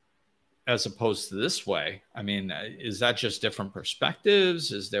as opposed to this way. I mean, is that just different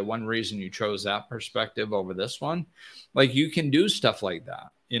perspectives? Is there one reason you chose that perspective over this one? Like, you can do stuff like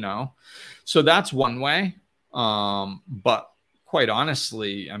that, So that's one way. But quite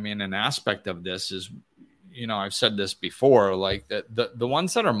honestly, I mean, an aspect of this is, I've said this before, like the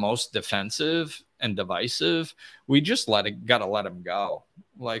ones that are most defensive and divisive, we just gotta let them go.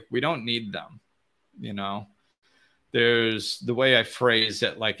 Like, we don't need them, There's the way I phrase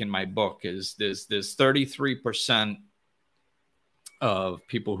it, like in my book, is there's 33% of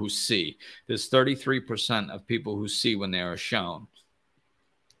people who see. There's 33% of people who see when they are shown.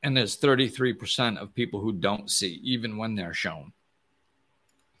 And there's 33% of people who don't see, even when they're shown.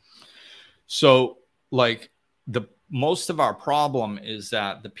 So, like, the most of our problem is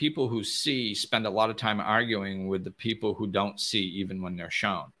that the people who see spend a lot of time arguing with the people who don't see, even when they're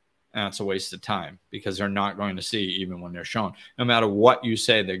shown. And that's a waste of time, because they're not going to see even when they're shown. No matter what you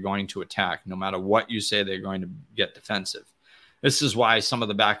say, they're going to attack. No matter what you say, they're going to get defensive. This is why some of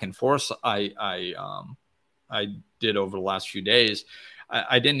the back and forth I did over the last few days,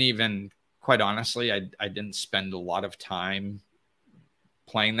 I didn't even, quite honestly, I didn't spend a lot of time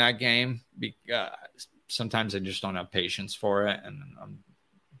playing that game, because sometimes I just don't have patience for it, and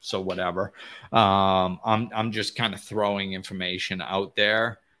so whatever. I'm just kind of throwing information out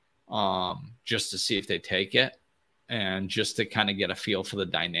there, just to see if they take it, and just to kind of get a feel for the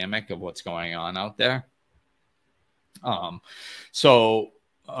dynamic of what's going on out there. Um, so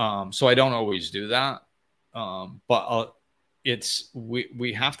I don't always do that. But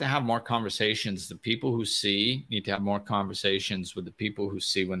we have to have more conversations. The people who see need to have more conversations with the people who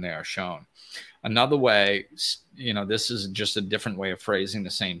see when they are shown. Another way, this is just a different way of phrasing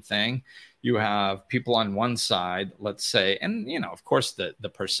the same thing. You have people on one side, let's say, and of course the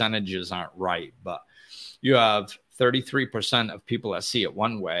percentages aren't right, but you have 33% of people that see it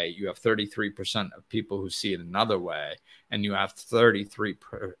one way, you have 33% of people who see it another way, and you have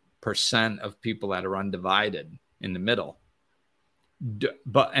 33% of people that are undivided in the middle.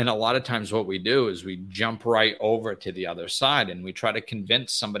 And a lot of times what we do is we jump right over to the other side and we try to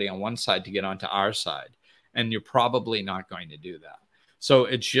convince somebody on one side to get onto our side. And you're probably not going to do that. So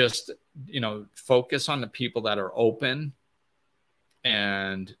it's just, focus on the people that are open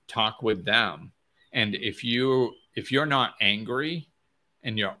and talk with them. And if you're not angry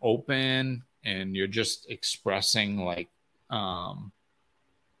and you're open and you're just expressing like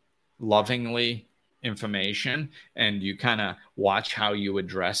lovingly information, and you kind of watch how you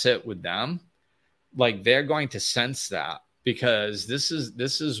address it with them, like they're going to sense that, because this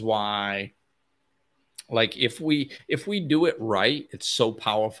is why, like if we do it right, it's so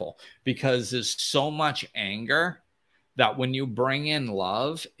powerful, because there's so much anger that when you bring in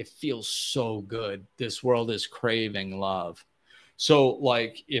love, it feels so good. This world is craving love. So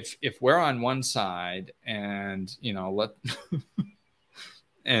like if we're on one side and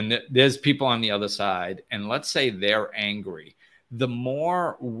and there's people on the other side, and let's say they're angry, the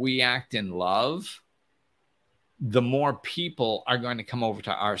more we act in love, the more people are going to come over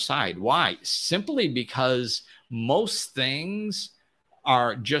to our side. Why? Simply because most things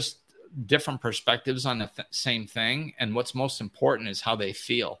are just different perspectives on the same thing. And what's most important is how they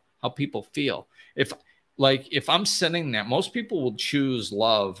feel, how people feel. If I'm sitting there, most people will choose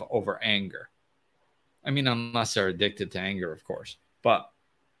love over anger. I mean, unless they're addicted to anger, of course.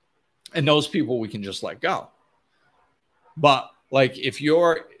 And those people we can just let go. But like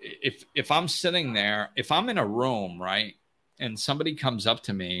if I'm sitting there, if I'm in a room, right, and somebody comes up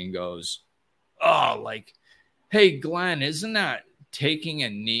to me and goes, oh, like, hey, Glenn, isn't that taking a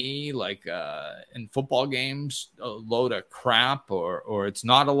knee like in football games a load of crap, or it's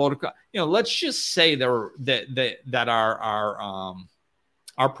not a load of crap? Let's just say that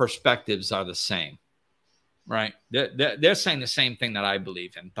our perspectives are the same. Right. They're saying the same thing that I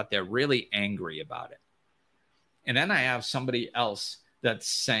believe in, but they're really angry about it. And then I have somebody else that's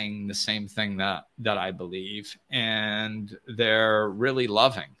saying the same thing that I believe, and they're really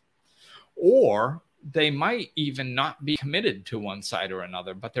loving. Or they might even not be committed to one side or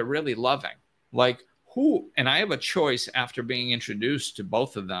another, but they're really loving. Like and I have a choice after being introduced to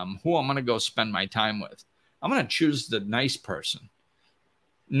both of them, who I'm going to go spend my time with. I'm going to choose the nice person.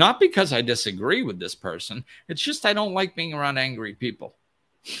 Not because I disagree with this person. It's just I don't like being around angry people.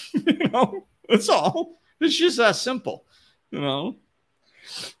 That's all. It's just that simple.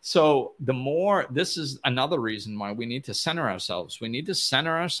 So this is another reason why we need to center ourselves. We need to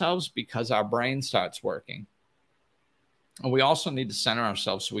center ourselves because our brain starts working. And we also need to center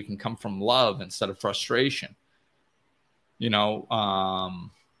ourselves so we can come from love instead of frustration. But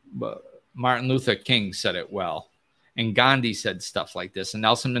Martin Luther King said it well. And Gandhi said stuff like this, and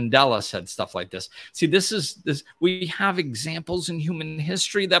Nelson Mandela said stuff like this. See, we have examples in human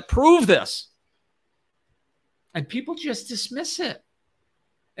history that prove this. And people just dismiss it.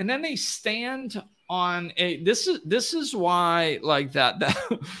 And then they stand on this is why like that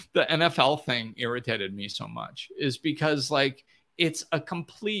the NFL thing irritated me so much, is because like it's a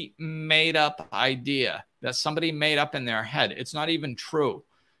complete made up idea that somebody made up in their head. It's not even true.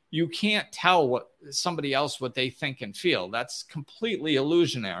 You can't tell what they think and feel. That's completely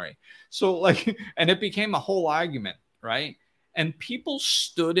illusionary. So like, and it became a whole argument, right? And people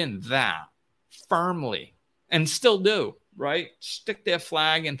stood in that firmly and still do, right? Stick their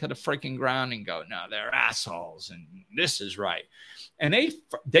flag into the freaking ground and go, no, they're assholes and this is right. And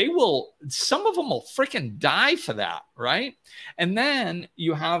some of them will freaking die for that, right? And then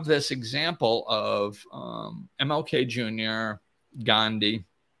you have this example of MLK Jr., Gandhi,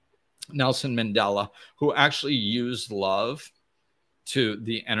 Nelson Mandela, who actually used love, to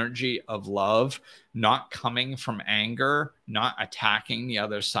the energy of love, not coming from anger, not attacking the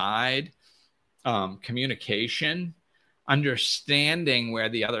other side, communication, understanding where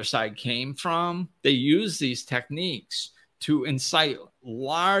the other side came from. They use these techniques to incite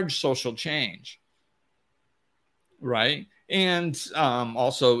large social change, right? And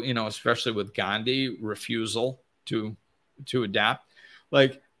also, especially with Gandhi, refusal to adapt,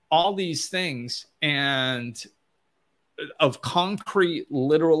 like all these things. And of concrete,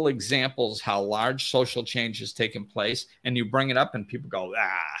 literal examples how large social change has taken place, and you bring it up and people go,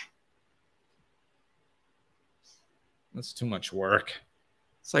 that's too much work.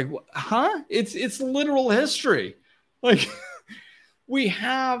 It's like, huh? It's literal history. Like, we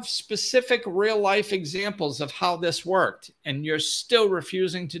have specific real life examples of how this worked, and you're still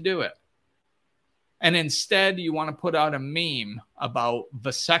refusing to do it. And instead, you want to put out a meme about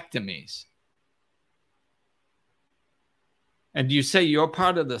vasectomies. And you say you're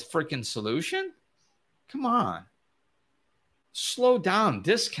part of the freaking solution? Come on. Slow down.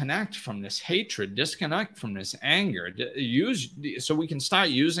 Disconnect from this hatred. Disconnect from this anger. So we can start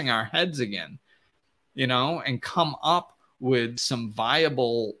using our heads again, and come up with some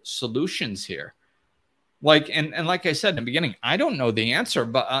viable solutions here. And like I said in the beginning, I don't know the answer,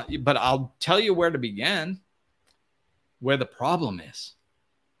 but I'll tell you where to begin, where the problem is.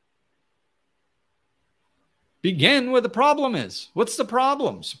 Begin where the problem is. What's the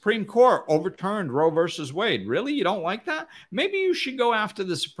problem? Supreme Court overturned Roe versus Wade. Really? You don't like that? Maybe you should go after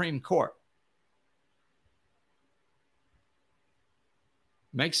the Supreme Court.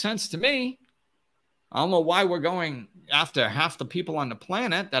 Makes sense to me. I don't know why we're going after half the people on the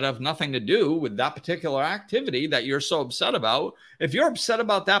planet that have nothing to do with that particular activity that you're so upset about. If you're upset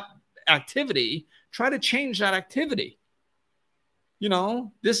about that activity, try to change that activity.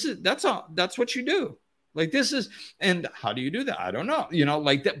 That's what you do. And how do you do that? I don't know,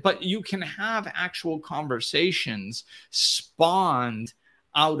 but you can have actual conversations spawned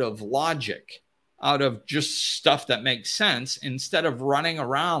out of logic, out of just stuff that makes sense, instead of running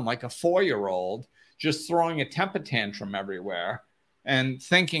around like a 4-year-old, just throwing a temper tantrum everywhere and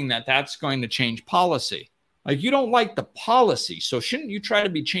thinking that that's going to change policy. Like, you don't like the policy, so shouldn't you try to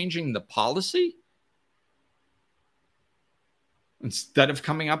be changing the policy? Instead of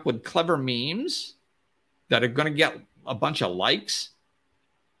coming up with clever memes that are going to get a bunch of likes.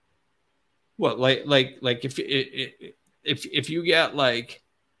 What, like if you get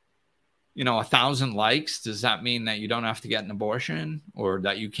 1,000 likes, does that mean that you don't have to get an abortion, or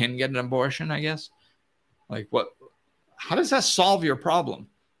that you can get an abortion? I guess. How does that solve your problem?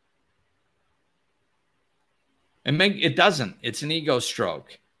 It doesn't. It's an ego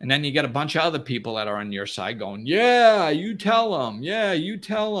stroke. And then you get a bunch of other people that are on your side going, yeah, you tell them. Yeah, you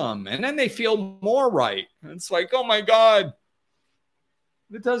tell them. And then they feel more right. And it's like, oh my God,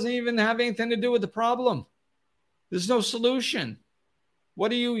 it doesn't even have anything to do with the problem. There's no solution.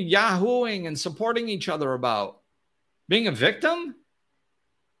 What are you yahooing and supporting each other about? Being a victim?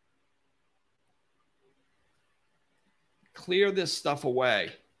 Clear this stuff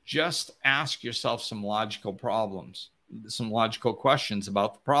away. Just ask yourself some logical questions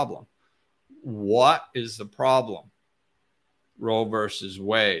about the problem. What is the problem? Roe versus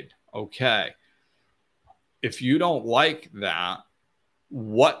Wade. Okay. If you don't like that,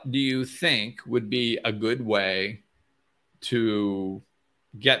 what do you think would be a good way to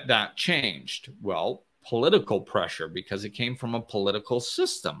get that changed? Well, political pressure, because it came from a political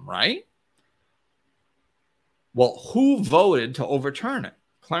system, right? Well, who voted to overturn it?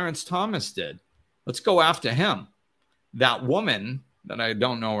 Clarence Thomas did. Let's go after him. That woman, that I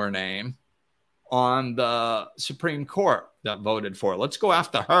don't know her name, on the Supreme Court that voted for it. Let's go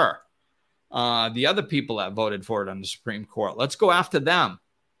after her. The other people that voted for it on the Supreme Court, let's go after them.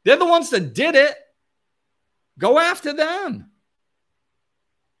 They're the ones that did it. Go after them.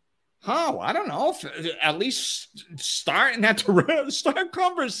 How? I don't know. At least start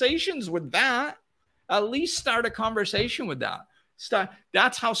conversations with that. At least start a conversation with that.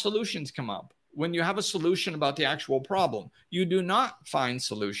 That's how solutions come up. When you have a solution about the actual problem, you do not find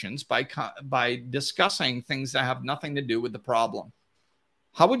solutions by discussing things that have nothing to do with the problem.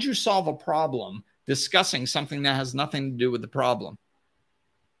 How would you solve a problem discussing something that has nothing to do with the problem?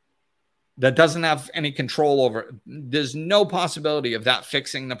 That doesn't have any control over it. There's no possibility of that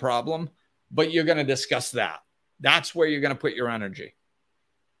fixing the problem, but you're going to discuss that. That's where you're going to put your energy.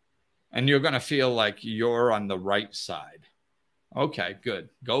 And you're going to feel like you're on the right side. Okay, good.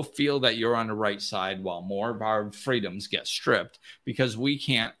 Go feel that you're on the right side while more of our freedoms get stripped, because we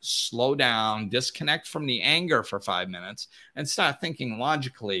can't slow down, disconnect from the anger for 5 minutes, and start thinking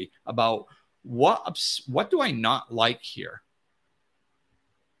logically about what do I not like here?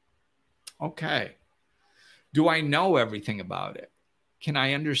 Okay. Do I know everything about it? Can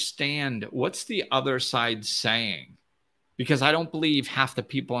I understand what's the other side saying? Because I don't believe half the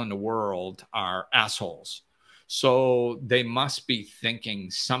people in the world are assholes. So they must be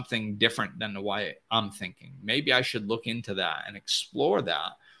thinking something different than the way I'm thinking. Maybe I should look into that and explore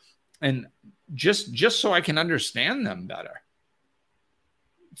that. And just so I can understand them better.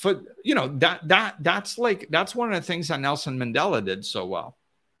 for, you know, that's one of the things that Nelson Mandela did so well.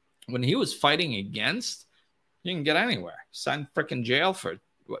 When he was fighting against, you can get anywhere. Sent freaking jail for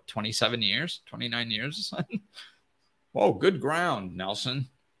what, 27 years, 29 years or something. Oh, good ground, Nelson.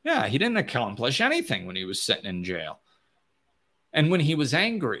 Yeah, he didn't accomplish anything when he was sitting in jail. And when he was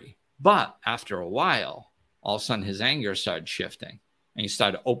angry, but after a while, all of a sudden his anger started shifting and he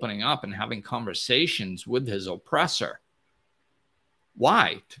started opening up and having conversations with his oppressor.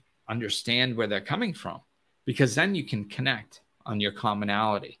 Why? To understand where they're coming from, because then you can connect on your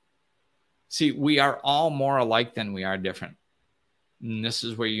commonality. See, we are all more alike than we are different. And this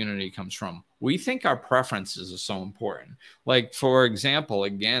is where unity comes from. We think our preferences are so important. Like, for example,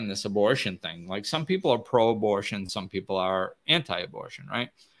 again, this abortion thing. Like, some people are pro-abortion, some people are anti-abortion, right?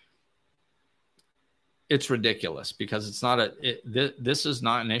 It's ridiculous because it's not this is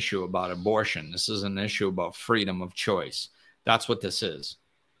not an issue about abortion. This is an issue about freedom of choice. That's what this is.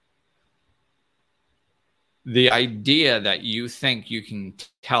 The idea that you think you can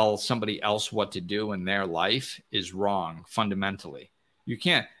tell somebody else what to do in their life is wrong fundamentally. You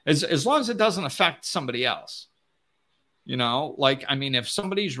can't, as long as it doesn't affect somebody else. You know, like, I mean, if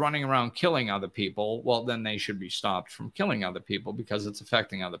somebody's running around killing other people, well, then they should be stopped from killing other people because it's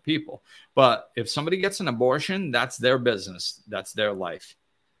affecting other people. But if somebody gets an abortion, that's their business. That's their life.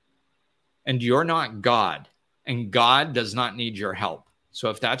 And you're not God. And God does not need your help. So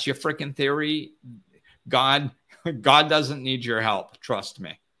if that's your freaking theory, God doesn't need your help. Trust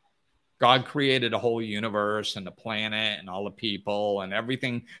me. God created a whole universe and the planet and all the people and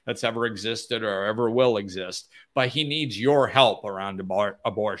everything that's ever existed or ever will exist. But he needs your help around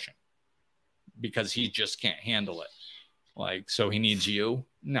abortion because he just can't handle it. Like, so he needs you?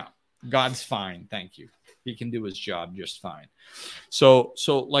 No, God's fine. Thank you. He can do his job just fine. So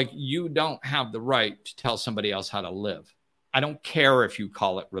like, you don't have the right to tell somebody else how to live. I don't care if you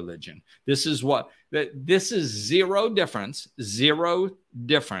call it religion. This is zero difference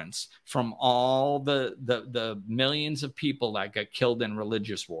from all the millions of people that got killed in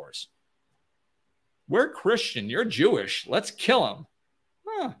religious wars. We're Christian. You're Jewish. Let's kill them.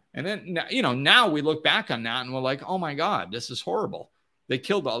 Huh. And then, you know, now we look back on that and we're like, oh my God, this is horrible. They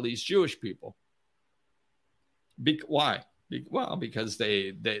killed all these Jewish people. Why? Well, because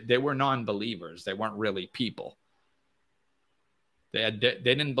they were non-believers. They weren't really people. They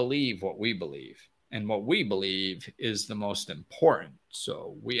didn't believe what we believe. And what we believe is the most important.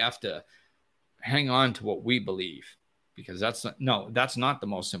 So we have to hang on to what we believe, because that's not the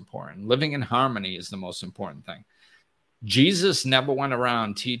most important. Living in harmony is the most important thing. Jesus never went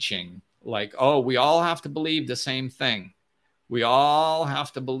around teaching like, oh, we all have to believe the same thing. We all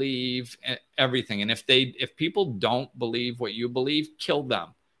have to believe everything. And if people don't believe what you believe, kill them.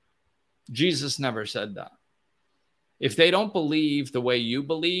 Jesus never said that. If they don't believe the way you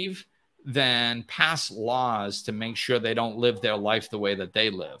believe, then pass laws to make sure they don't live their life the way that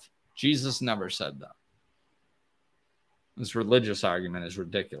they live. Jesus never said that. This religious argument is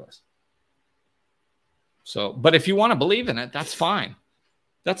ridiculous. So, but if you want to believe in it, that's fine.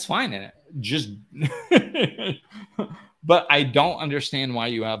 That's fine in it. Just, but I don't understand why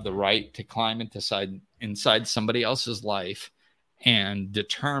you have the right to climb inside somebody else's life and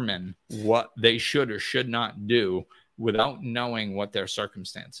determine what they should or should not do without knowing what their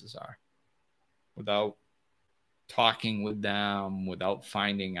circumstances are, without talking with them, without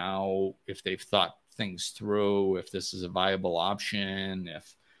finding out if they've thought things through, if this is a viable option,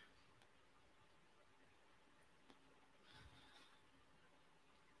 if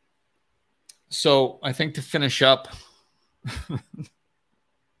so. I think to finish up,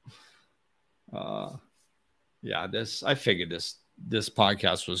 I figured this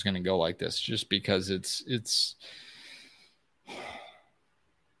podcast was going to go like this, just because it's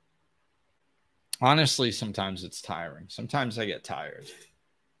honestly, sometimes it's tiring. Sometimes I get tired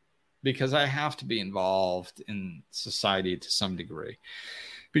because I have to be involved in society to some degree,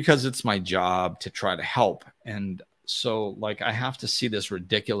 because it's my job to try to help. And so, like, I have to see this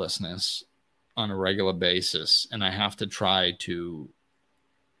ridiculousness on a regular basis, and I have to try to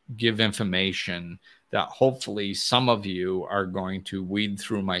give information that hopefully some of you are going to weed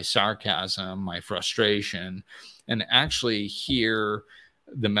through my sarcasm, my frustration, and actually hear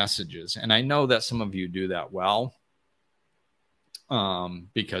the messages. And I know that some of you do that well,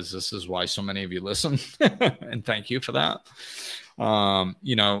 because this is why so many of you listen. And thank you for that.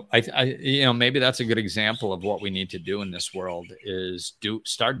 Maybe that's a good example of what we need to do in this world is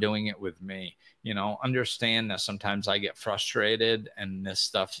start doing it with me. Understand that sometimes I get frustrated and this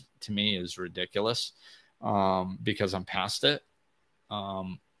stuff to me is ridiculous, because I'm past it.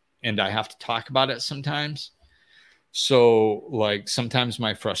 And I have to talk about it sometimes. So like sometimes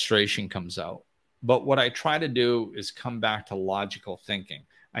my frustration comes out. But what I try to do is come back to logical thinking.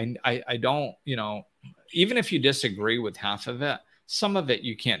 I don't, even if you disagree with half of it, some of it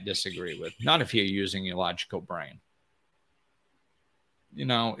you can't disagree with, not if you're using your logical brain.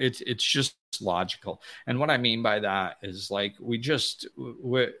 It's just logical. And what I mean by that is like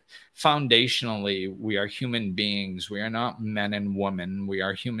we're foundationally, we are human beings. We are not men and women. We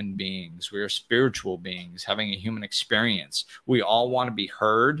are human beings. We are spiritual beings having a human experience. We all want to be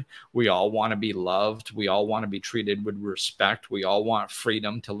heard. We all want to be loved. We all want to be treated with respect. We all want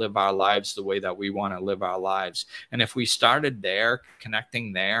freedom to live our lives the way that we want to live our lives. And if we started there,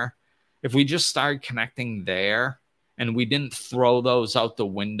 connecting there, if we just started connecting there, and we didn't throw those out the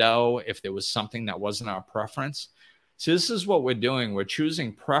window if there was something that wasn't our preference. So this is what we're doing. We're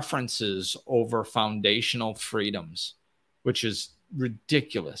choosing preferences over foundational freedoms, which is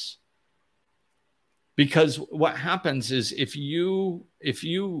ridiculous. Because what happens is if you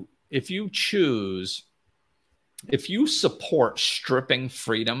support stripping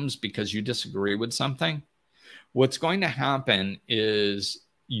freedoms because you disagree with something, what's going to happen is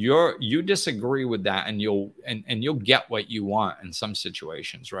you disagree with that, and you'll get what you want in some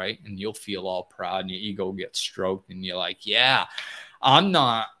situations, right? And you'll feel all proud and your ego gets stroked and you're like, yeah, I'm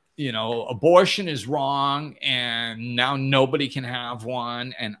not, abortion is wrong and now nobody can have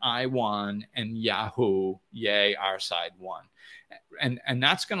one and I won and Yahoo, yay, our side won. And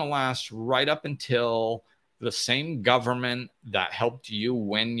that's going to last right up until the same government that helped you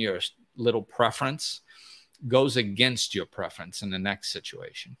win your little preference goes against your preference in the next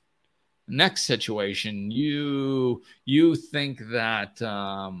situation. Next situation, you think that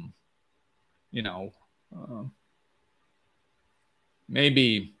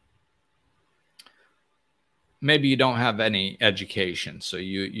maybe you don't have any education, so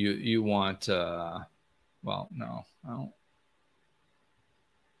you want well, no, I don't.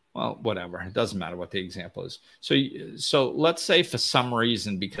 Well, whatever. It doesn't matter what the example is. So let's say for some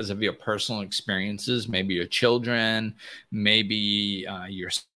reason, because of your personal experiences, maybe your children, maybe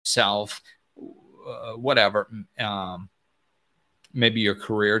yourself, whatever, maybe your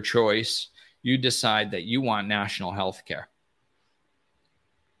career choice, you decide that you want national health care.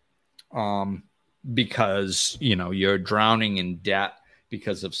 Because, you're drowning in debt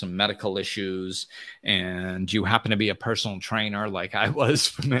because of some medical issues, and you happen to be a personal trainer like I was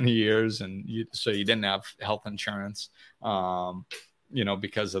for many years, and so you didn't have health insurance,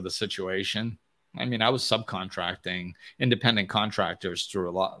 because of the situation. I mean, I was subcontracting independent contractors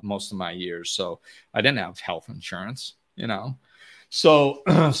through most of my years, so I didn't have health insurance,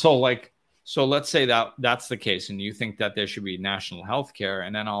 So let's say that that's the case, and you think that there should be national health care,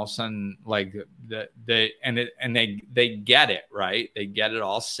 and then all of a sudden, like they get it right, they get it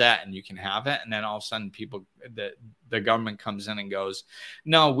all set, and you can have it, and then all of a sudden, the government comes in and goes,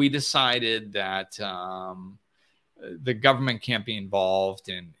 no, we decided that the government can't be involved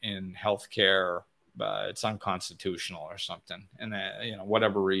in health care, it's unconstitutional or something, and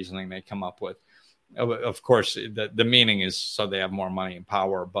whatever reasoning they come up with. Of course, the meaning is so they have more money and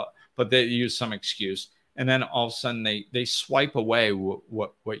power, but they use some excuse, and then all of a sudden they swipe away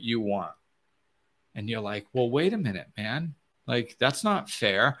what you want, and you're like, well, wait a minute, man, like that's not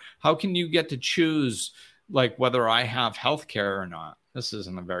fair. How can you get to choose like whether I have health care or not? This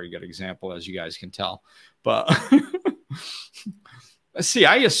isn't a very good example, as you guys can tell, but see,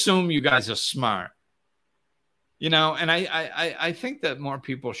 I assume you guys are smart. And I think that more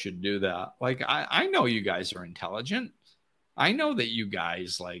people should do that. Like, I know you guys are intelligent. I know that you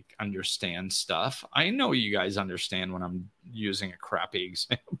guys like understand stuff. I know you guys understand when I'm using a crappy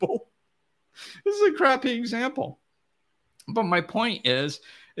example. This is a crappy example. But my point is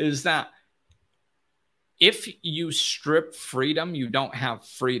that if you strip freedom, you don't have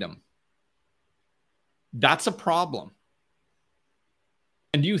freedom. That's a problem.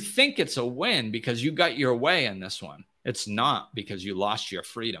 And you think it's a win because you got your way in this one. It's not, because you lost your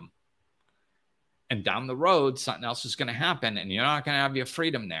freedom. And down the road, something else is going to happen, and you're not going to have your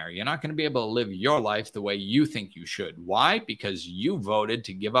freedom there. You're not going to be able to live your life the way you think you should. Why? Because you voted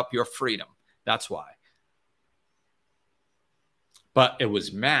to give up your freedom. That's why. But it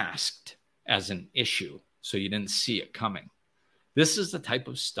was masked as an issue, so you didn't see it coming. This is the type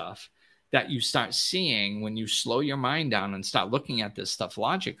of stuff that you start seeing when you slow your mind down and start looking at this stuff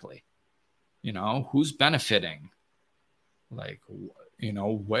logically. Who's benefiting? Like,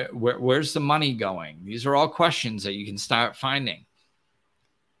 where's the money going? These are all questions that you can start finding.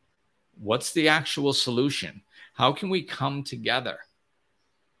 What's the actual solution? How can we come together?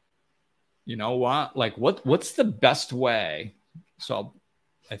 You know what? Like, what's the best way? So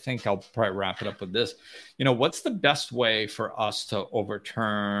I think I'll probably wrap it up with this. What's the best way for us to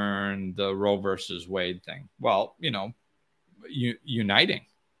overturn the Roe versus Wade thing? Well, uniting.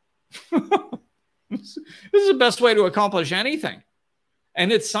 This is the best way to accomplish anything.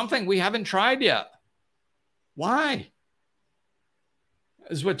 And it's something we haven't tried yet. Why?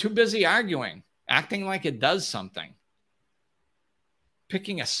 Because we're too busy arguing, acting like it does something,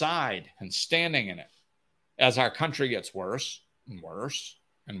 picking a side and standing in it as our country gets worse and worse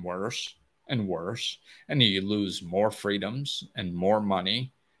and worse and worse. And you lose more freedoms and more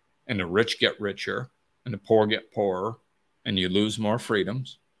money, and the rich get richer and the poor get poorer, and you lose more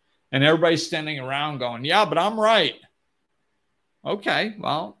freedoms. And everybody's standing around going, yeah, but I'm right. Okay,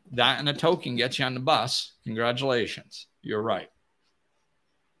 well, that and a token gets you on the bus. Congratulations. You're right.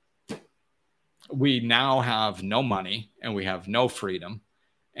 We now have no money and we have no freedom,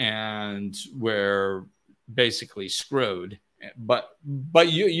 and we're basically screwed. But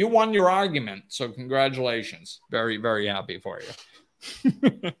you won your argument, so congratulations. Very, very happy for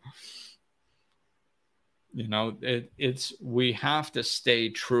you. We have to stay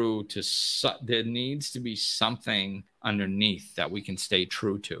true to, there needs to be something underneath that we can stay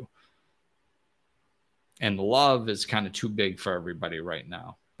true to. And love is kind of too big for everybody right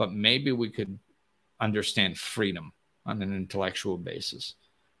now, but maybe we could understand freedom on an intellectual basis.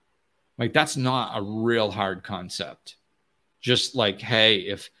 Like, that's not a real hard concept. Just like, hey,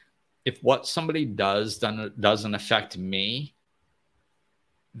 if what somebody does doesn't affect me,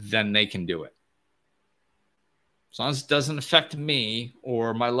 then they can do it. As long as it doesn't affect me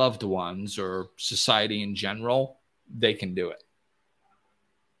or my loved ones or society in general, they can do it.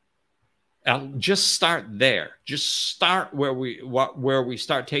 And just start there. Just start where we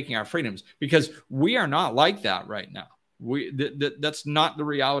start taking our freedoms, because we are not like that right now. That's not the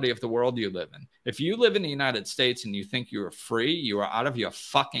reality of the world you live in. If you live in the United States and you think you are free, you are out of your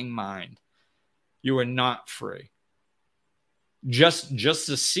fucking mind. You are not free. Just the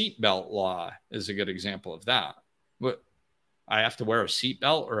seatbelt law is a good example of that. I have to wear a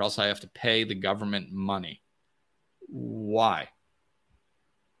seatbelt or else I have to pay the government money. Why?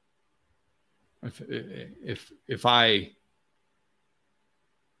 If I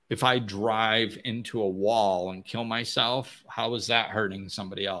drive into a wall and kill myself, how is that hurting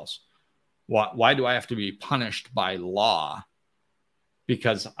somebody else? Why do I have to be punished by law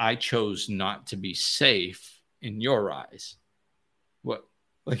because I chose not to be safe in your eyes? What,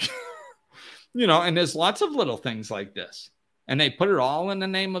 like, and there's lots of little things like this. And they put it all in the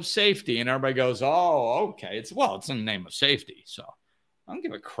name of safety. And everybody goes, oh, okay. It's in the name of safety. So I don't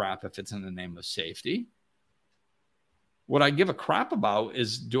give a crap if it's in the name of safety. What I give a crap about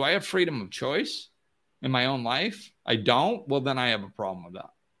is, do I have freedom of choice in my own life? I don't. Well, then I have a problem with that.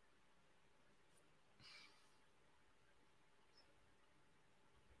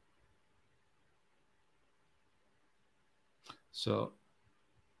 So,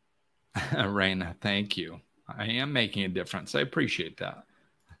 Raina, thank you. I am making a difference. I appreciate that.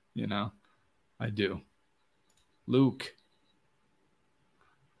 I do. Luke,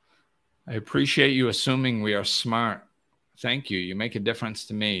 I appreciate you assuming we are smart. Thank you. You make a difference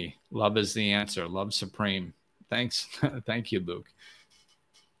to me. Love is the answer. Love supreme. Thanks. Thank you, Luke.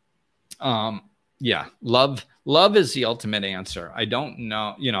 Yeah, love is the ultimate answer. I don't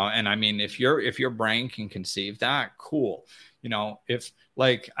know, and I mean, if your brain can conceive that, cool. If,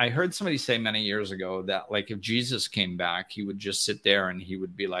 like, I heard somebody say many years ago that, like, if Jesus came back, he would just sit there and he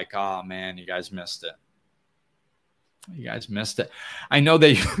would be like, oh man, you guys missed it. You guys missed it. I know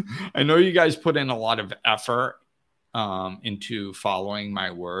you guys put in a lot of effort into following my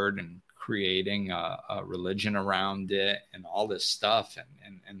word and creating a religion around it and all this stuff.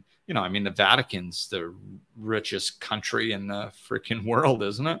 And I mean, the Vatican's the richest country in the freaking world,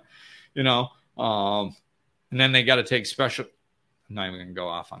 isn't it? And then they got to take special. I'm not even going to go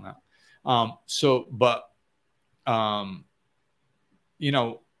off on that.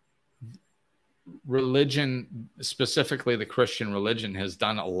 Religion, specifically the Christian religion, has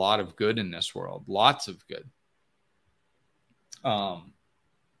done a lot of good in this world, lots of good.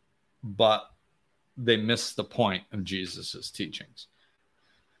 But they missed the point of Jesus's teachings,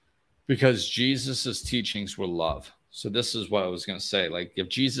 because Jesus's teachings were love. So this is what I was going to say. Like, if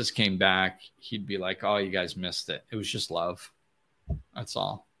Jesus came back, he'd be like, oh, you guys missed it. It was just love. That's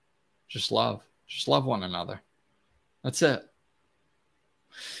all. Just love. Just love one another. That's it.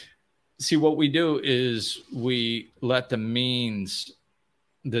 See, what we do is we let the means,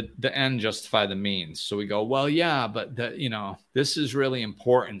 the end justify the means. So we go, well, yeah, but this is really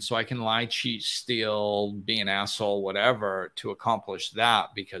important. So I can lie, cheat, steal, be an asshole, whatever, to accomplish that,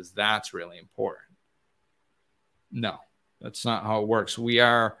 because that's really important. No, That's not how it works. We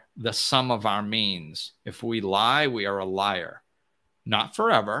are the sum of our means. If we lie, we are a liar. Not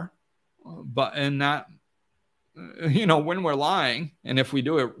forever, but in that, when we're lying, and if we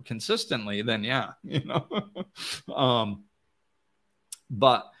do it consistently, then yeah,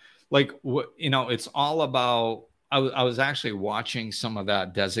 but like, it's all about, I was actually watching some of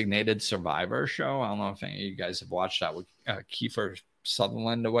that Designated Survivor show. I don't know if any of you guys have watched that with Kiefer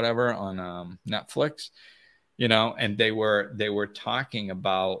Sutherland or whatever on Netflix, and they were talking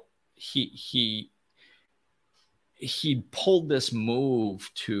about he pulled this move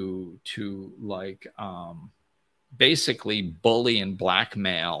to like basically bully and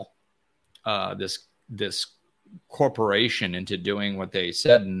blackmail this corporation into doing what they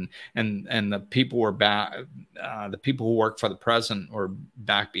said, and the people were back, the people who work for the president were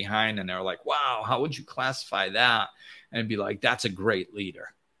back behind, and they're like, wow, how would you classify that? And it'd be like, that's a great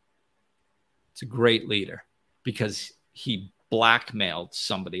leader. It's a great leader because he blackmailed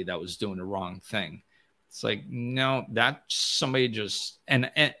somebody that was doing the wrong thing. It's like, no, that somebody just, and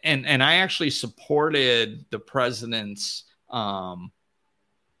I actually supported the president's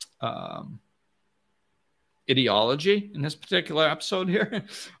ideology in this particular episode here.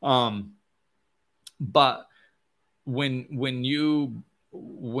 But when you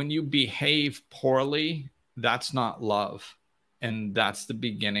behave poorly, that's not love. And that's the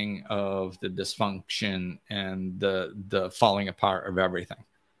beginning of the dysfunction and the falling apart of everything.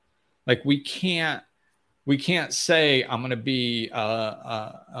 Like we can't say I'm going to be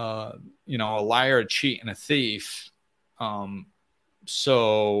a liar, a cheat, and a thief,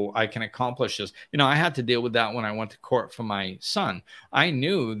 so I can accomplish this. I had to deal with that when I went to court for my son. I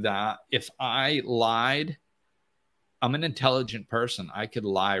knew that if I lied, I'm an intelligent person. I could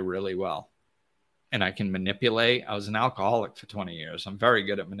lie really well. And I can manipulate. I was an alcoholic for 20 years. I'm very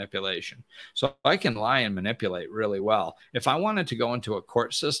good at manipulation. So I can lie and manipulate really well. If I wanted to go into a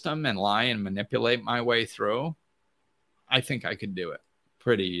court system and lie and manipulate my way through, I think I could do it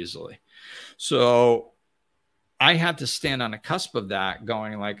pretty easily. So I had to stand on the cusp of that,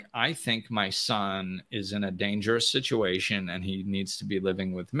 going like, I think my son is in a dangerous situation and he needs to be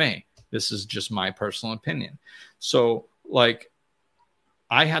living with me. This is just my personal opinion. So like,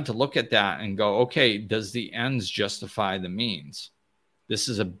 I had to look at that and go, okay, does the ends justify the means? This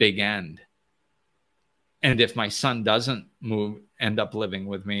is a big end. And if my son doesn't end up living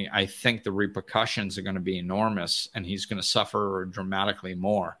with me, I think the repercussions are going to be enormous and he's going to suffer dramatically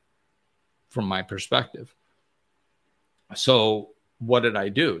more from my perspective. So what did I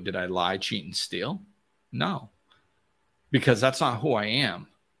do? Did I lie, cheat, and steal? No, because that's not who I am.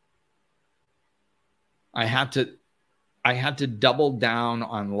 I had to double down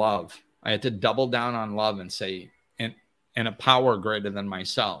on love. I had to double down on love and say, and a power greater than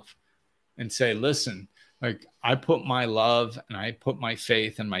myself, and say, listen, like I put my love and I put my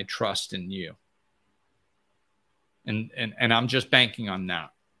faith and my trust in you. And I'm just banking on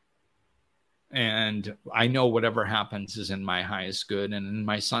that. And I know whatever happens is in my highest good and in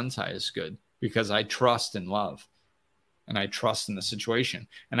my son's highest good, because I trust in love and I trust in the situation.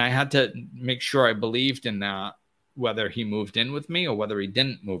 And I had to make sure I believed in that, whether he moved in with me or whether he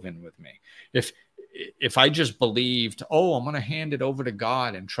didn't move in with me. If I just believed, oh, I'm going to hand it over to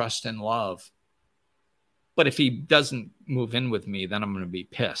God and trust in love, but if he doesn't move in with me, then I'm going to be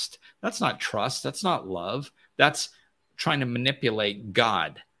pissed. That's not trust. That's not love. That's trying to manipulate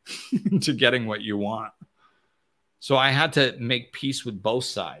God to getting what you want. So I had to make peace with both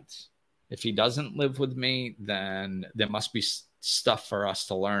sides. If he doesn't live with me, then there must be stuff for us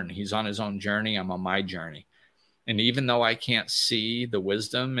to learn. He's on his own journey. I'm on my journey. And even though I can't see the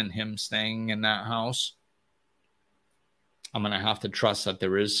wisdom in him staying in that house, I'm going to have to trust that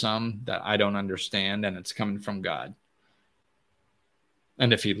there is some that I don't understand and it's coming from God.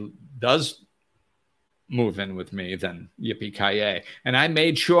 And if he does move in with me, then yippee-ki-yay. And I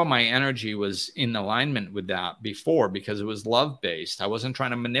made sure my energy was in alignment with that before, because it was love-based. I wasn't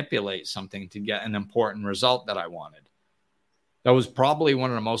trying to manipulate something to get an important result that I wanted. That was probably one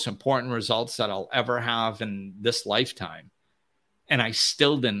of the most important results that I'll ever have in this lifetime. And I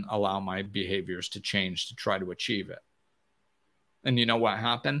still didn't allow my behaviors to change to try to achieve it. And you know what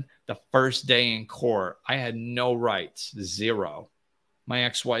happened? The first day in court, I had no rights, zero. My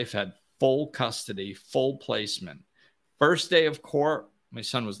ex-wife had full custody, full placement. First day of court, my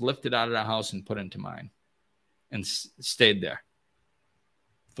son was lifted out of the house and put into mine and stayed there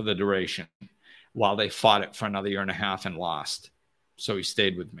for the duration while they fought it for another year and a half and lost. So he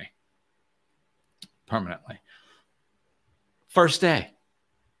stayed with me permanently. First day,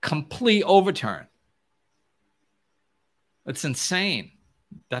 complete overturn. It's insane.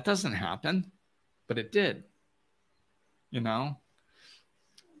 That doesn't happen, but it did. you know?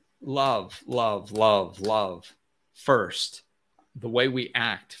 Love, love, love, love first. The way we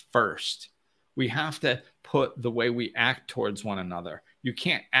act first. We have to put the way we act towards one another. You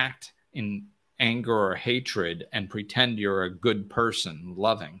can't act in anger or hatred and pretend you're a good person,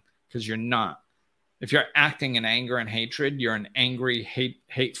 loving, because you're not. If you're acting in anger and hatred, you're an angry,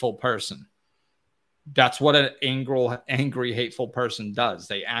 hateful person. That's what an angry, hateful person does.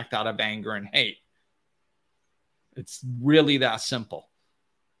 They act out of anger and hate. It's really that simple.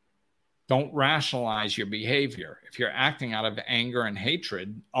 Don't rationalize your behavior. If you're acting out of anger and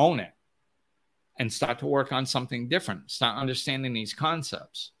hatred, own it and start to work on something different. Start understanding these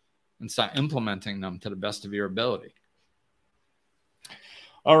concepts and start implementing them to the best of your ability.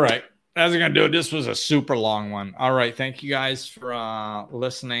 All right. That's going to do it. This was a super long one. All right. Thank you guys for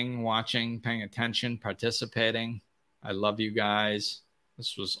listening, watching, paying attention, participating. I love you guys.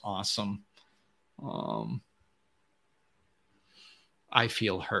 This was awesome. I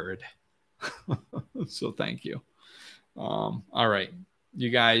feel heard. So thank you. All right. You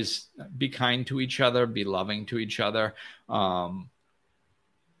guys be kind to each other, be loving to each other. Like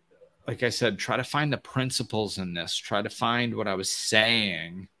I said, try to find the principles in this. Try to find what I was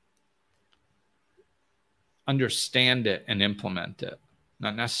saying. Understand it and implement it.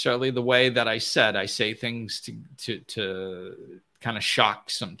 Not necessarily the way that I said. I say things to kind of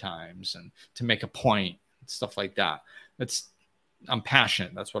shock sometimes and to make a point, stuff like that. I'm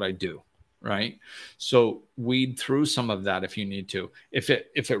passionate. That's what I do. Right. So weed through some of that if you need to. If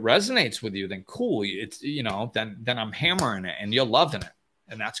it resonates with you, then cool. It's, then I'm hammering it and you're loving it.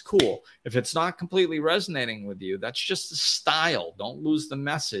 And that's cool. If it's not completely resonating with you, that's just the style. Don't lose the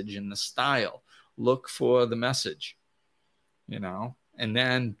message in the style. Look for the message, and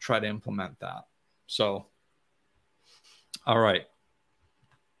then try to implement that. So, all right.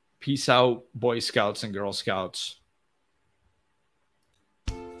 Peace out, Boy Scouts and Girl Scouts.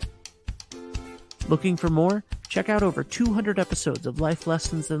 Looking for more? Check out over 200 episodes of Life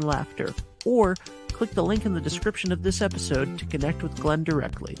Lessons and Laughter, or click the link in the description of this episode to connect with Glenn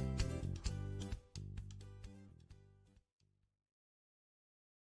directly.